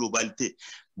totalite globalite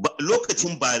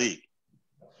lokacin bare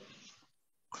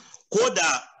ko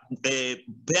da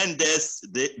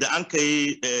PNDS da an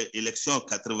kai election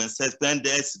 96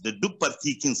 PNDS da duk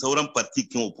partikin sauran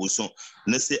partikin opposition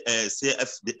na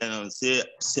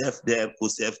CFDR ko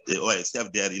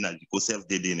CFDR ina ko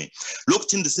CFDD ne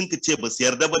lokacin da sun ce ba su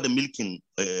yarda ba da milkin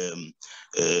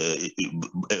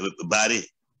bare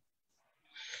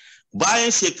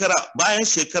bayan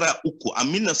shekara uku a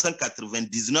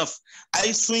 1999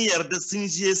 ai sun yarda sun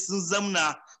je sun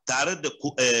zamna tare da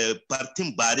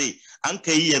partin bare an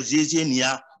ka yi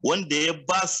yarjejeniya wanda ya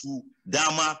ba su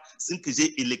dama sun ka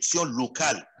je election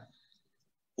local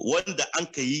wanda an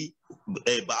ka yi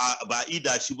ba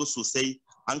ida shi ba sosai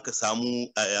an ka samu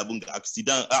abin ga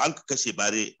accident an ka kashe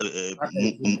bare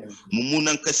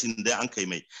mummunan kashin da an kai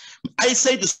mai ai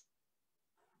sai da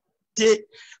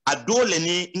a dole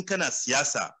ne in kana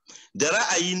siyasa da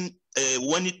ra'ayin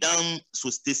wani dan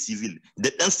society civil da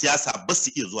dan siyasa ba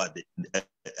su iya zuwa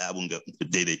abun ga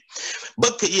daidai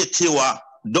baka iya cewa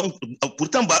don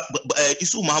furtan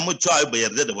isu Muhammad cewa bai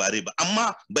yarda da bare ba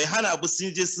amma bai hana ba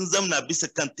sun je sun zamna bisa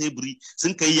kan teburi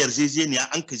sun kai yarjejeniya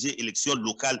an ka je election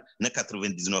local na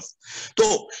 99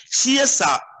 to shi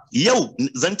yasa yau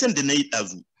zancen da na yi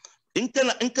ɗazu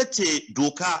in ka ce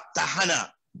doka ta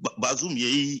hana Bazum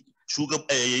yayi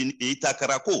yayi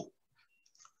takara ko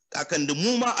kakan da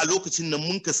mu ma a lokacin nan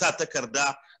mun ka sa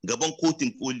takarda gaban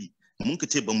kotun koli mun ka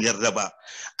ce ba mu yarda ba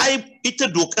ai ita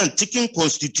dokan cikin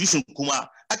constitution kuma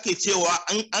ake cewa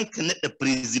an ka naɗa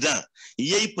president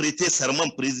yayi prete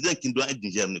sarman president kin don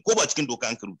Niger ne ko ba cikin doka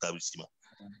an ka rubuta shi ma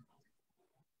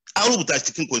an rubuta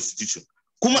cikin constitution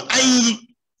kuma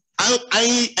an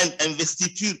yi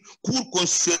investiture cour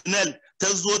constitutionnel ta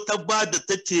zo ta ba da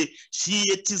ta ce shi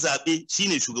ya ci zaɓe shi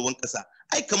ne shugaban ƙasa.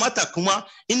 Ai kamata kuma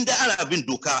inda ana bin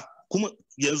doka kuma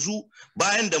yanzu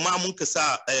bayan da ma mun ka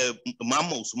sa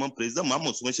Muhammad Usman president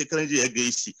Muhammad Usman shekaran jiya ya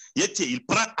gaye shi ya ce il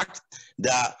prend acte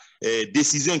da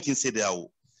decision kin sai da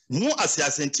yawo. Mu a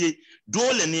siyasance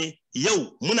dole ne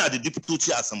yau muna da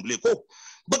dipitoci a assembly ko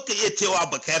baka iya cewa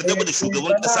baka yarda ba da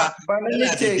shugaban kasa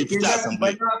yana da dipiti a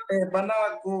assembly. Bana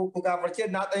ku gafarce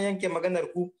na dan yanke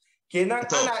maganar ku kenan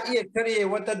ana iya karye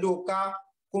wata doka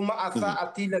kuma a sa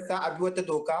a tilasta a bi wata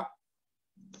doka.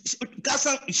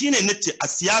 Kasan shine nace a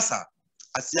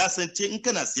siyasance in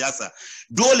kana siyasa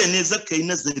dole ne zaka yi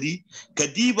nazari ka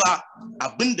diba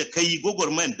abinda kai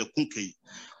gogorman da kun kai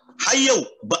har yau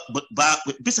ba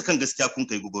bisa kan gaskiya kun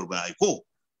kai gogorman ai ko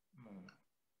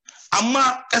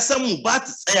amma kasan mu ba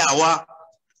ta tsayawa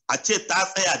a ce ta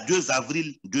tsaya 2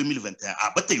 avril 2021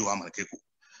 a ba ta yiwa mana kai ko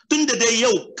tunda dai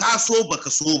yau ka so baka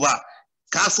so ba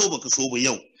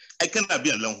yau ai kana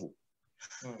biyan lanho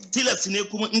tilas ne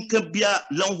kuma in ka biya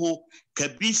lanho ka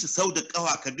bi shi sau da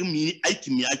kawa ka ga mini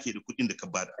aikin me ake da kuɗin da ka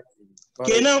bada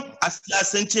kenan a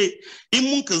siyasance in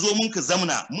mun ka zo mun ka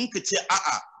zamna mun ka ce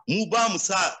a'a mu ba mu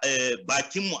sa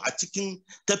bakin mu a cikin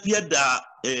tafiyar da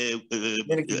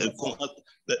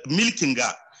milkin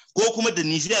ga ko kuma da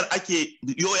Niger ake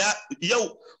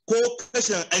yau ko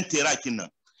kashin an terakin nan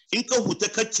in ka huta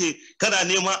kace kana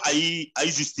neman a yi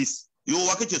justice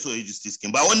wa kake so yi justice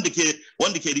kin ba wanda ke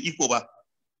da iko ba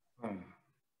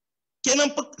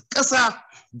kenan kasa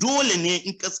dole ne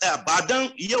in ka tsaya ba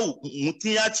dan yau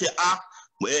mutum ya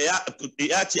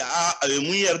ce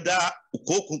mun yarda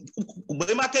ko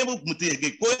bai ma kai mutum ya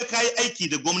gai ko ya kai aiki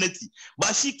da gwamnati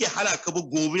ba shi ke hana ka ba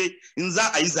gobe in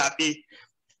za a yi zaɓe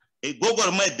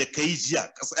gwagwarmayar da ka yi jiya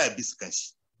ka tsaya bisa kan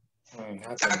shi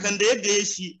kakan da ya gaye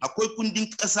shi akwai kundin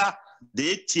ƙasa da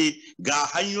ya ce ga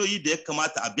hanyoyi da ya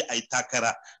kamata a bi a yi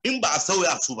takara in ba a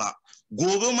sauya su ba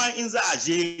gobe ma in za a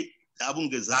je abun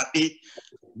ga zaɓe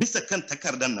bisa kan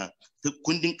takardar nan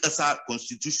kundin ƙasa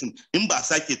constitution in ba a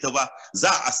sake ta ba za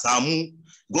a samu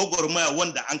gwagwarmaya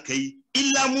wanda an ka yi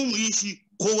illa mu yi shi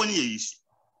ko wani ya yi shi.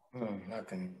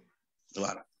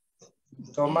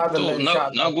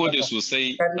 Na gode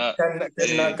sosai. Kan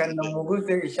nan mu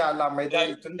rufe insha Allah mai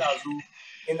dai tun da zu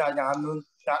ina da hannun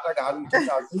ta daga hannun tun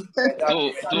da zu.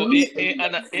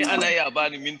 Ana iya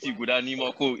bani minti guda ni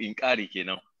ma ko in kare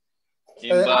kenan.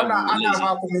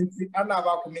 Ana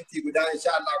ba ku minti guda insha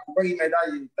Allah ku bari mai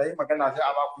dai ta yi magana sai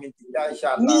a ba ku minti guda insha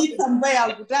Allah. Ni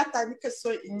tambaya guda ta nika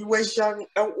so in yi wajen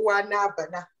dan uwana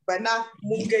bana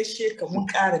mun gaishe ka mun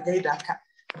ƙara gaida ka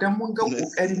dan mun ga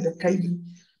kokarin da kai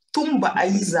tun ba a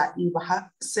yi zaɓe ba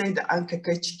har sai da an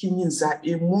kai cikin yin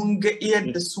zaɓe mun ga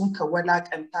yadda sun ka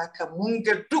walakanta ka mun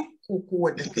ga duk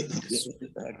kokowa da kai da su.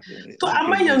 To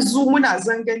amma yanzu muna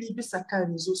zangani bisa kan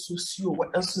rezo sosiyo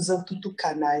waɗansu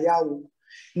zantutuka na yawo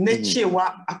na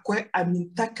cewa akwai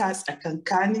amintaka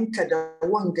tsakankaninka da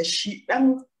wanga shi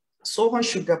ɗan tsohon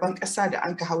shugaban ƙasa da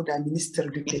an ka hau da ministar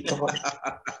da petrol.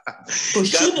 To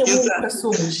shi ne mu ka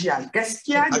so mu jiya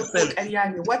gaskiya ne ko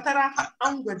ƙarya ne wata rana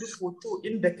an gwada foto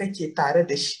inda kake tare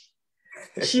da shi.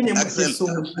 Shi ne muke so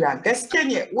mu jiya gaskiya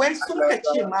ne wai sun ka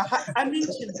ce ma har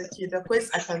amincin da ke da kwai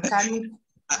tsakankanin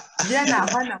yana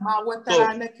hana ma wata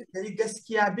rana ka yi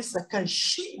gaskiya bisa kan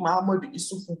shi Muhammadu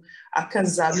Isufu akan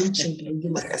zaluncin da yi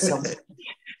ma ƙasar.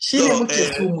 Shi ne muke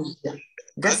so mu jiya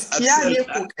gaskiya ne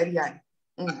ko ƙarya ne.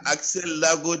 Axel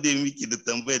Lago da miki da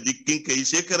tambaya dukkin kai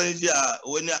shekaran jiya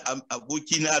wani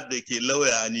abokina da ke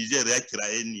lauya a Niger ya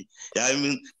kiraye ni ya yi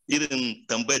min irin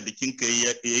tambayar da kin kai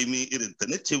ya yi min irin ta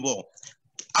nace ba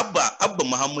abba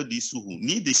Muhammadu Isuhu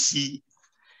ni da shi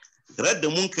radda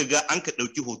mun ka ga an ka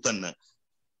ɗauki hoton nan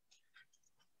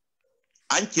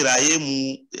an kiraye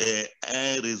mu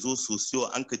yan rezo sosiyo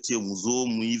an ka ce mu zo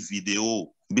mu yi video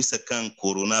bisa kan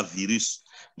coronavirus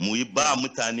mu yi ba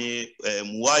mutane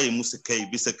mu waye musu kai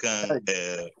bisa kan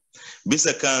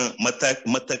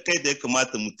matakai da ya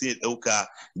kamata mutum ya ɗauka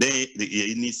don ya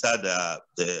yi nisa da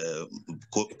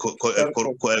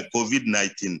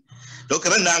covid-19.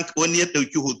 Daukaran da wani ya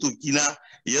ɗauki hoto kina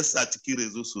ya sa cikin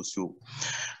rezo sosiyo.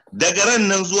 Daga ran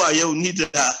nan zuwa yau ni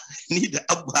da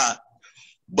abba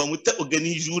ba mu taɓa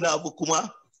gani juna ba kuma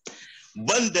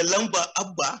ban da lamba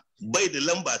abba bai da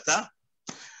lamba ta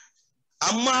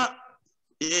amma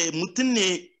mutum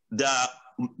ne da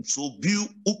so biyu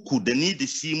uku da ni da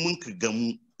shi mun ka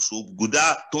gamu so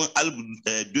guda tun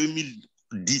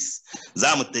 2010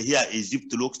 za mu tafiya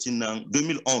Egypt lokacin nan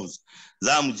 2011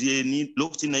 za mu je ni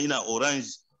lokacin nan ina Orange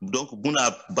don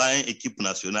muna bayan equipe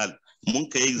national mun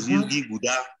ka yi jirgi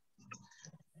guda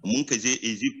mun ka je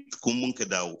Egypt kuma mun ka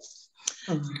dawo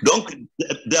don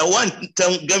da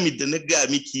wancan gami da na ga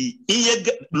miki in ya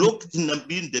lokacin nan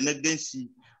biyun da na gan shi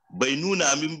bai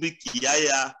nuna min biki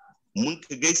yaya mun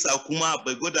ka gaisa kuma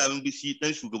bai gwada min bishi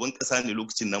dan shugaban kasa ne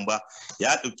lokacin nan ba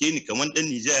ya dauke ni kamar dan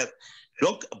Niger.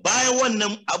 Don bayan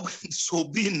wannan abu so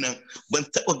biyun nan ban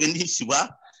taba ganin shi ba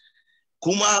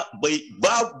kuma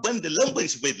ban da lambar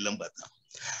shi bai da lambata.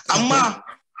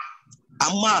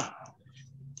 Amma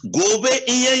gobe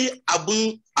in yayi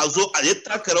abun a zo a ya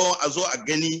taka rawan a zo a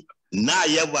gani na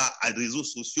yaba a rezo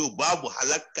sosiyo babu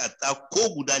halakka ta ko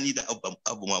gudani da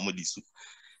abu Mamadi su.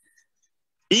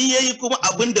 In yayi kuma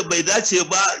abin da bai dace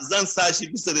ba zan sa shi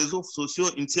bisa rezo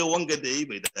sosiyo in ce wanga da yayi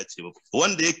bai dace ba.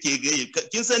 Wanda yake gaye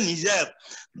kin san Niger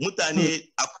mutane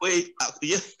akwai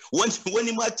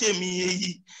wani ma ce mi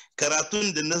yayi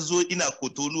karatun da nazo ina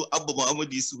Kotonu Abba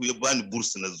Mamadi su ya bani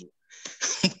burs nazo.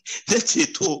 Ta ce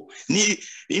to ni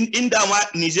inda ma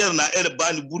Niger na yar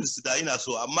bani burs da ina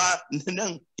so amma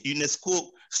nan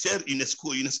UNESCO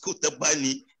ta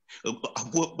bani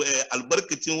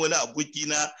albarkacin wani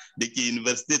abokina da ke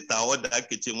university tawa da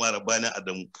ake ce mara bani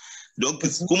Adamu. Don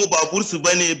kuma ba bursu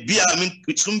bane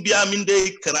sun biya min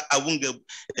dai kara abun ga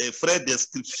frais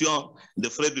d'inscription da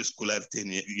frais de scolarité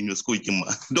ne UNESCO kin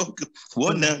ma. Don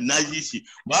wannan na ji shi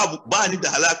ba ni da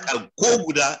halaka ko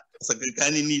guda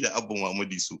tsakanin ni da Abba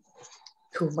Mamadi su.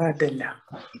 To madalla.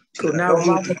 To na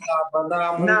gode.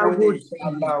 Na gode.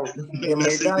 Allah.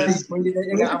 Mai dai kun ji da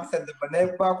ina amsar da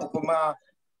bana ba ku kuma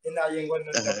ina yin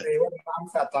wannan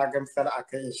amsa ta gamsar a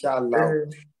kai insha Allah.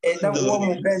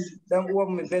 Dan uwan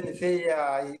mu Ben sai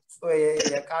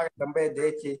ya kara tambayar da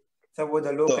yake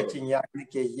saboda lokacin ya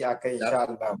nake yi a kai insha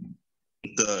Allah.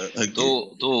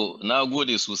 To na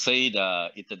gode sosai da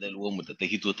ita da uwan mu da ta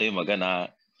hito ta yi magana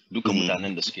duka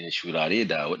mutanen da suke da shurare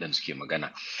da waɗanda suke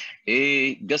magana.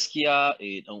 Gaskiya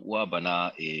dan uwa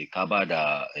bana ka ba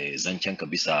da zancen ka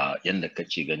bisa yanda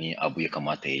kace gani abu ya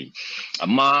kamata yayi.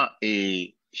 Amma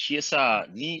shi yasa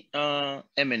ni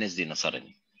MNSD nasara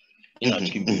ne. Ina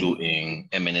cikin budo in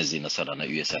MNSD nasara na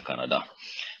USA Canada.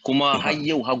 Kuma har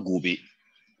yau har gobe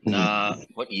na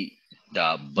faɗi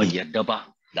da ban yarda ba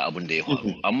da abin da ya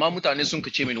faru. Amma mutane sun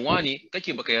kace mini wani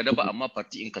kake baka yarda ba amma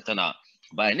party in ka tana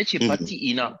baya nace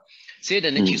party ina sai da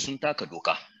nace sun taka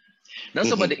doka. Dan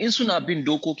saboda in suna bin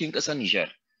dokokin ƙasar Niger,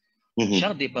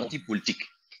 charte des partis politiques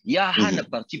ya hana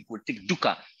parti politique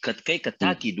duka ka kai ka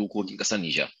take dokokin ƙasar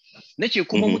Niger. Nace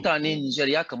kuma mutane Niger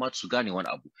ya kamata su gane wani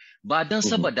abu ba dan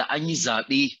saboda an yi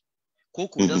zaɓe ko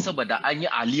ko dan saboda an yi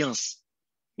alliance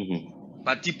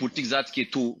parti politique za ta ke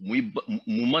to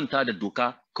mu manta da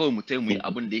doka kawai mu mu yi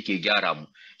abin da yake gyara mu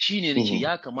shine nake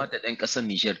ya kamata ɗan ƙasar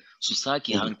Niger su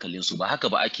sake hankalin su ba haka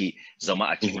ba ake zama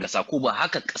a cikin ƙasa ko ba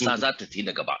haka ƙasa za ta tafi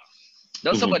daga ba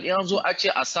dan saboda in zo a ce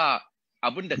a sa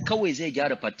abin da kawai zai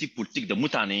gyara parti politique da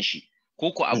mutanen shi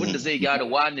ko ko abin da zai gyara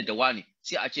wani da wani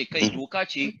sai a ce kai doka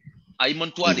ce a yi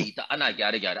mantuwa da ita ana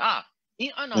gyare-gyare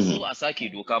in ana so a sake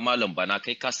doka malam bana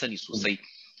kai ka sani sosai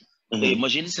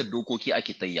majalisar dokoki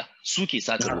ake tayya suke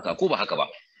sake doka ko ba haka ba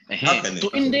to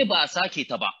in dai ba a sake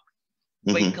ta ba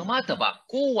bai kamata ba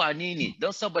ko wane ne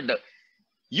don saboda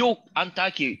yau an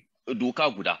take doka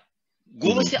guda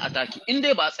gobe sai a take in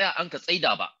dai ba a tsaya an ka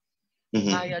tsaida ba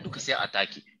kaya duka sai a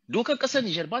take dokar ƙasar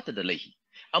Nijar ba ta da laifi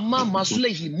amma masu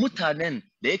laifi mutanen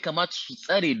da ya kamata su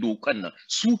tsare dokan nan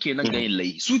su kenan ga yin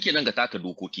laifi su kenan ga taka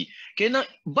dokoki kenan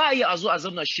ba ya a zo a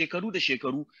zauna shekaru da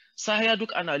shekaru saya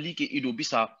duk ana like ido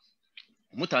bisa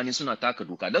mutane suna taka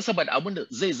doka don saboda abin da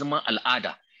zai zama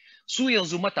al'ada su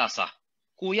yanzu matasa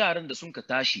ko yaran da sun ka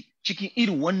tashi cikin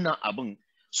irin wannan abin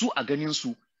su a ganin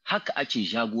su haka ake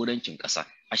jagorancin ƙasa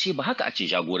ashe ba haka ake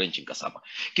jagorancin ƙasa ba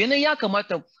kenan ya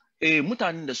kamata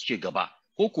mutanen da suke gaba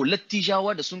ko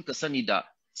lattijawa da sun ka sani da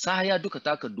sahaya duka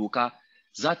taka doka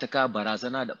za ta ka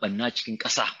barazana da banna cikin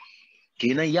ƙasa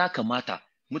kenan ya kamata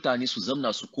mutane su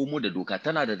zamna su komo da doka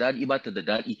tana da daɗi ba ta da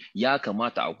daɗi ya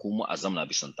kamata a komo a zamna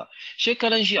bisanta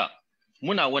shekaran jiya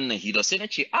muna wannan hira sai na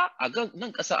ce a ga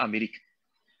nan ƙasa America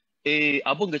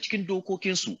abun ga cikin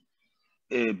dokokinsu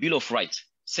Bill of Rights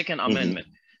Second Amendment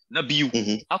na biyu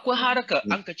akwai haraka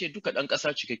an ka ce duka ɗan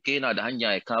ƙasa cikakke yana da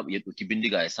hanya ya ɗauki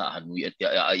bindiga ya sa a hannu ya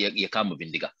kama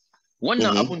bindiga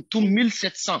wannan abun tun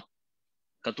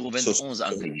 1791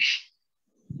 an kai shi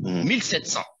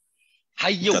 1700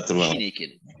 har yau shi ne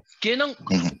kenan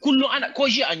kullum ana ko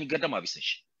shi an yi gardama bisan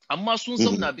shi amma sun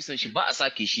zauna bisan shi ba a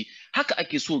sake shi haka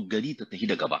ake so gari ta tafi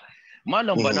da gaba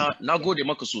malam bana na gode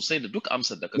maka sosai da duk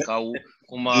amsar da ka kawo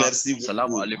kuma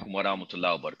salamu alaikum wa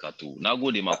rahmatullahi wa barakatuh na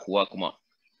gode ma kowa kuma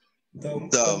mun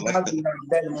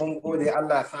gode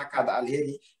Allah saka da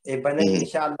alheri bana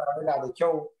insha Allah yana da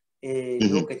kyau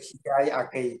lokaci yayi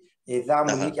akai za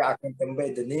mu nike akan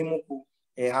tambayar da ne muku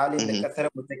halin da kasar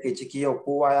mu take ciki yau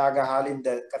kowa ya ga halin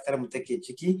da kasar mu take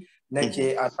ciki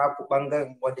nace a taku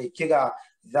bangaren wanda kira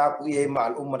za ku yi ma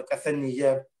al'ummar kasar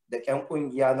Niger da ƴan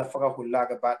kungiya na fara hula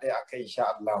gaba ɗaya akan insha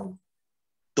Allah.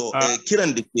 To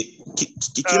kiran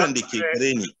da ke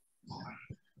gare ni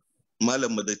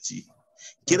Malam Madaki,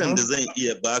 kiran da zan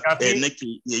iya ba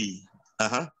nake iya yi.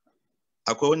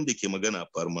 Akwai wanda ke magana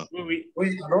farma.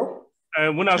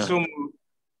 Muna so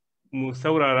mu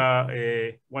saurara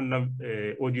wannan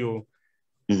audio.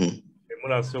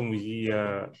 Muna so mu yi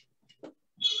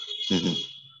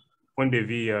wanda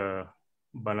vi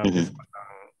bana audio.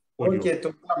 Ok, to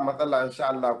kan matsala insha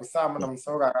Allah ku sa mana mu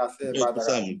saurara sai ba da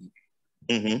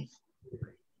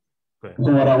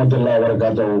Kuma rahmatullahi wa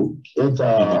barakatuhu. Ita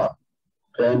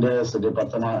PNDS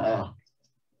Department A.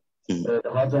 Da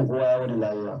fatan kowa ya wani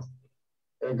lafiya.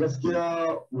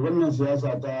 Gaskiya wannan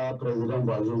siyasa ta President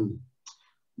Bazoum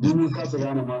mun kasa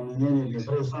gane ma menene da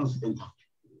presence ɗinta.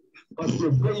 Paske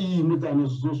bai mutane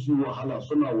su zo su yi wahala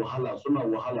suna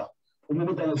wahala. Kuma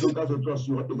mutane sun kasa zuwa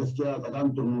su yi gaskiya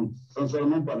tsakanin turmi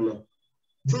sansanin falle.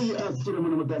 Bai a cire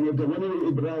mana mutane da wani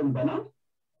Ibrahim Bana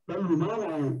dan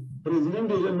lumana president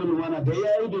da yan lumana da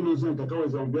yayi da ne sun ka kawai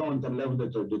zan biya wannan level da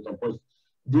ta post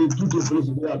da tuto police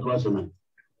da atwa semaine.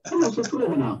 Alors c'est trop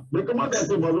maintenant. Mais comment est-ce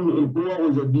que Bazoum pouvoir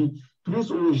aujourd'hui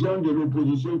plus aux gens de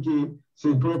l'opposition que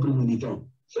ses propres militants?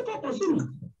 C'est pas possible.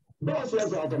 Ba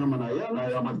siyasa haka nan mana ya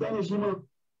mutane shi ma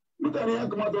mutane ya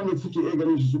kamata wanda suke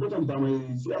ganin shi su kwatanta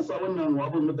mai siyasa wannan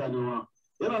abin mutane ma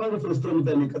yana nan frustrer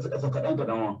mutane kasa kaɗan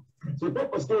wa. C'est pas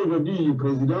parce que aujourd'hui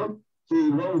président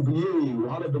qui va oublier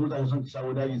wahala da mutane sun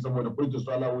shawo daji saboda point su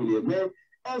ala wule mais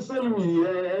un seul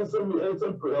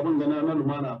abin gana na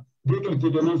lumana dès qu'il te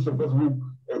donne sur Facebook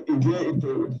il vient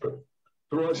 2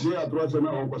 à 3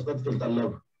 semaines on constate qu'il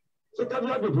t'enlève. C'est quand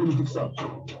même de politique ça.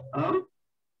 Hein?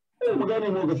 Magana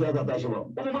mu ga siyasa ta shi ba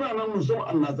kuma muna nan mun so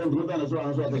annatan da mutane su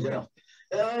an so ta kira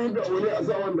da wani a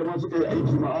sa wanda ma suka yi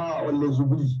aiki ma a walle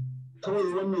zuburi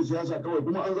kawai wannan siyasa kawai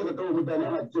kuma an zaka kawai mutane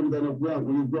ana cikin mutane kuyan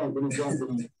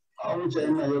a wuce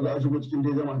ina yau za a shigo cikin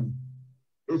dai zamani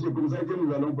yace kuma sai kin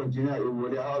zalun kwanci ne a yi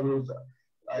wani a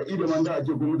ido man da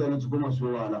ake kuma mutane su koma su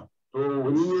wahala to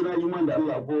wani ne na iman da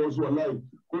Allah ko wasu wallahi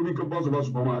ko bi ka ba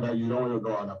su koma da yi ran wani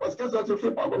gawana parce que ça se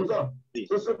fait pas comme ça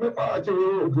ça se fait pas a ce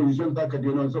opposition ta ka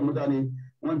dena son mutane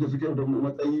wanda suke da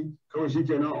matsayi kawai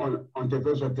shikenan on te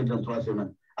fait sortir dans 3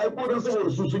 semaines ai ko dan saboda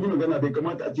su yi magana bai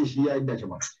kamata a ce shi ya yadda shi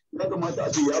ba ya kamata a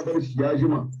ce ya bar shi ya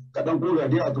jima kadan ko ga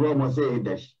dai a tuwa ma sai ya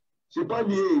yadda shi c'est pas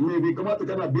lié mais bai kamata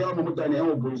kana biya ma mutane yan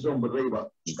opposition birrai ba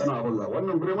kana abin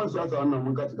wannan vraiment siyasa wannan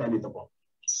mun ka tuka ne ta ba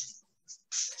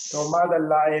to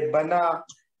madalla bana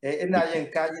ina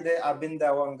yin kaji dai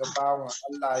abinda wanga bawan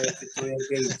Allah ya fito ya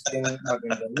gai cikin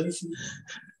maganganun shi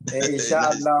insha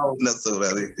Allah na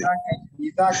saurare za ka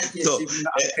iya cikin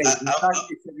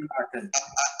akai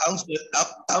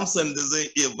amsan da zan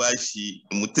iya bashi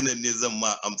mutunan ne zan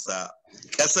ma amsa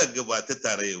kasar gaba ta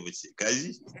tarayya bace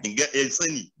kaji in ga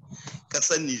sani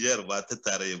kasar Niger ba ta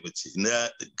tarayya bace na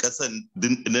kasar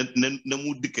na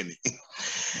mu duka ne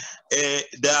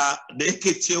da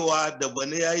yake cewa da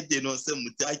bane yayi denonce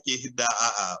mutu ake hidda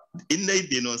a'a in nayi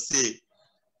denonce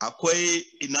akwai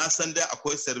ina san da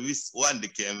akwai service wanda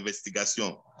ke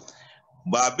investigation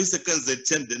ba bisa kan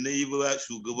zancen da na yi ba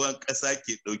shugaban kasa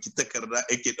ke dauki takarda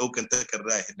yake daukan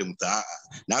takarda ya hidimta a'a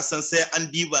na san sai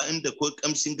an diba inda ko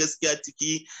kamshin gaskiya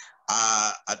ciki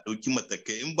a dauki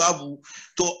matakai in babu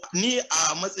to ni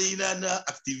a matsayina na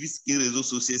activist in rezo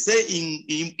sosai sai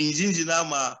in jinjina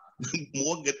ma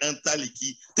muwagga dan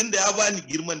taliki tunda ya bani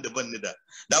girman da ban ni da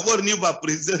dabar ni ba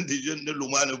president de jeune na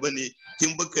lumana bane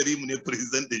kin bakari mu ne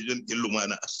president de jeune kin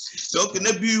lumana donc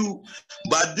na biyu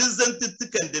ba duk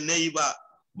zantuttukan da nayi ba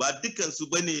dukan su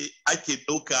bane ake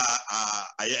dauka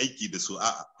a yi aiki da su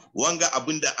a'a wanga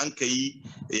abinda an kai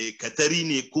katari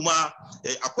ne kuma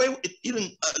akwai irin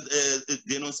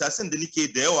denunciation da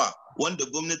nake da yawa wanda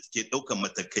gwamnati ke daukan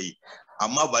matakai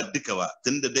amma ba duka ba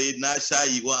tunda dai na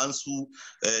shayi wa'ansu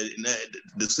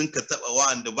da sun ka taba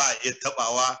wa'anda ba iya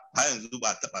tabawa har yanzu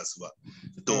ba taba su ba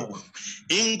to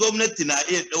in gwamnati na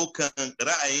iya daukan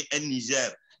ra'ayin 'yan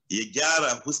Niger ya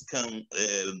gyara fuskan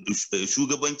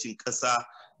shugabancin kasa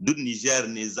duk Niger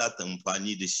ne za ta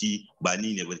amfani da shi ba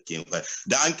ni ne barke amfani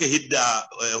da an ka hidda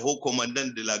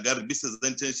komandan de la garde bisa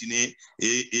zancen shi ne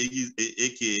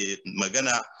yake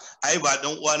magana ai ba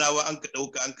dan uwana ba an ka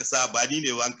dauka an ka sa ba ni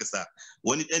ne ba an ka sa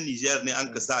wani dan Niger ne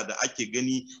an ka sa da ake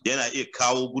gani yana iya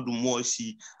kawo gudunmuwar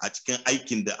shi a cikin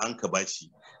aikin da an ka bashi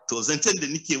to zancen da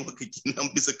nike maka kinan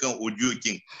bisa kan audio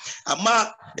king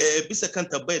amma bisa kan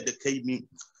tabbayar da kai min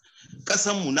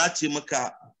kasan mu na ce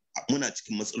maka muna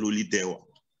cikin matsaloli da yawa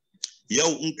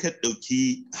yau in ka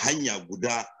ɗauki hanya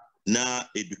guda na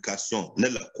education na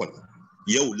lakwal,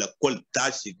 yau lakwal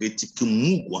ta shiga cikin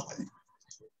mugun hali.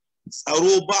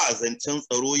 Tsaro ba a zancen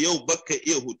tsaro, yau baka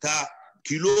iya huta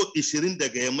kilo 20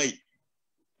 daga Yamai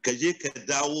ka je ka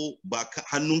dawo ba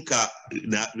hannunka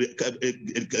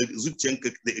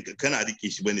zuciyanka kana rike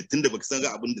shi bane, tunda baka san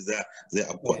ga abin da zai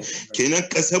afkuwa. Kenan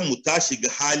kasar mu ta shiga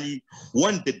hali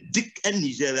wanda duk 'yan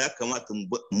Nijar ya kamata mu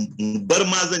bar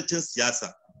mazancin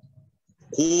siyasa,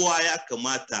 kowa ya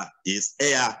kamata ya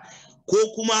tsaya, ko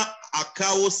kuma a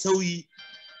kawo sauyi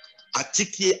a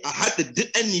ciki, a haɗa duk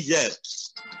 'yan Nijar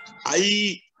a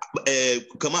yi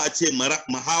kama a ce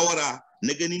muhawara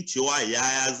na ganin cewa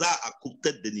yaya za a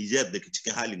kubtar da Nijar daga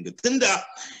cikin halin ga, tunda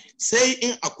sai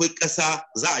in akwai ƙasa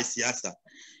za a siyasa.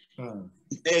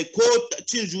 Ko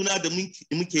cin juna da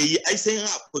muke yi ai sai in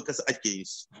akwai ƙasa ake yi.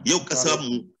 Yau ƙasa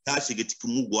mu ta shiga cikin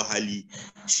muguwa hali.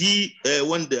 Shi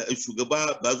wanda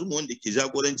shugaba Bazoum wanda ke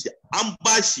jagoranci an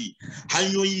bashi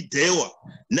hanyoyi da yawa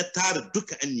na tara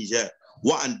duka 'yan Nijar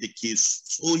wa'anda ke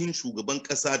tsohin shugaban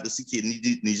kasa da suke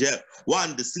Niger,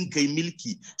 wa'anda sun kai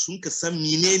milki sun ka san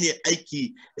menene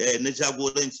aiki na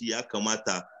jagoranci, ya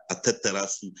kamata a tattara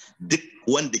su. Duk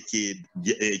wanda ke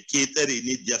ketare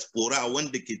ne, diaspora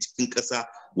wanda ke cikin kasa,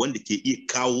 wanda ke iya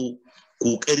kawo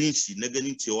kokarin shi na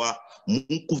ganin cewa mun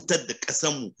kutar da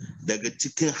kasanmu daga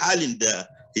cikin halin da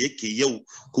yake yau,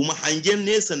 kuma hangen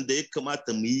nesan da ya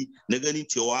kamata mu yi na ganin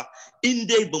cewa in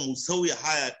dai ba mu sauya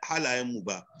halayenmu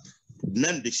ba,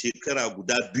 nan da shekara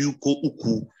guda 2 ko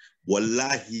 3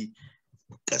 wallahi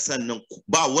kasan nan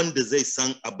ba wanda zai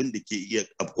san abin da ke iya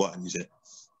afkuwa a Nijar.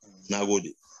 Na gode.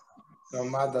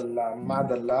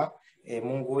 Madalla,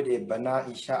 mun gode bana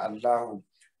insha Allah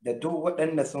da duk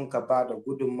waɗanda sun ka ba da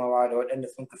gudunmawa da waɗanda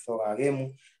sun ka saurare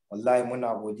mu, wallahi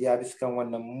muna godiya biskan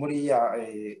wannan muryar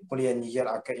Nijar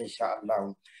akan insha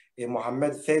Allah.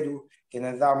 Muhammad Saidu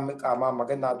kenan za mu miƙa ma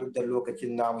magana duk da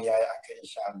lokacin namu yayi akan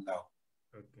insha Allah.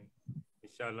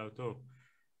 Inshallah to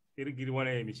irgiri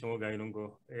wana emission ga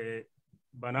inongo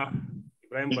bana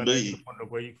Ibrahim bana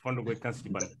fondo goy kansi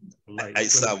ban wallahi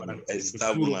ay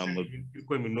sabu Muhammad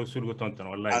ko min no surgo tonton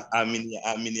wallahi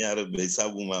amin ya rabbi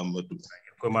sabu Muhammad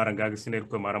ko maran gaga siner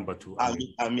ko maran batu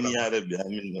amin ya rabbi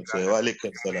amin wa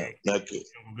alaikum salam nake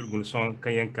gurgun son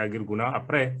kayen ka girguna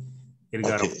après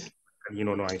irgaro you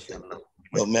know no inshallah.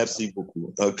 Merci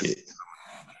beaucoup. OK.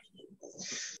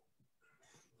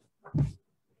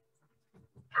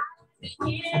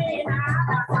 Yeah.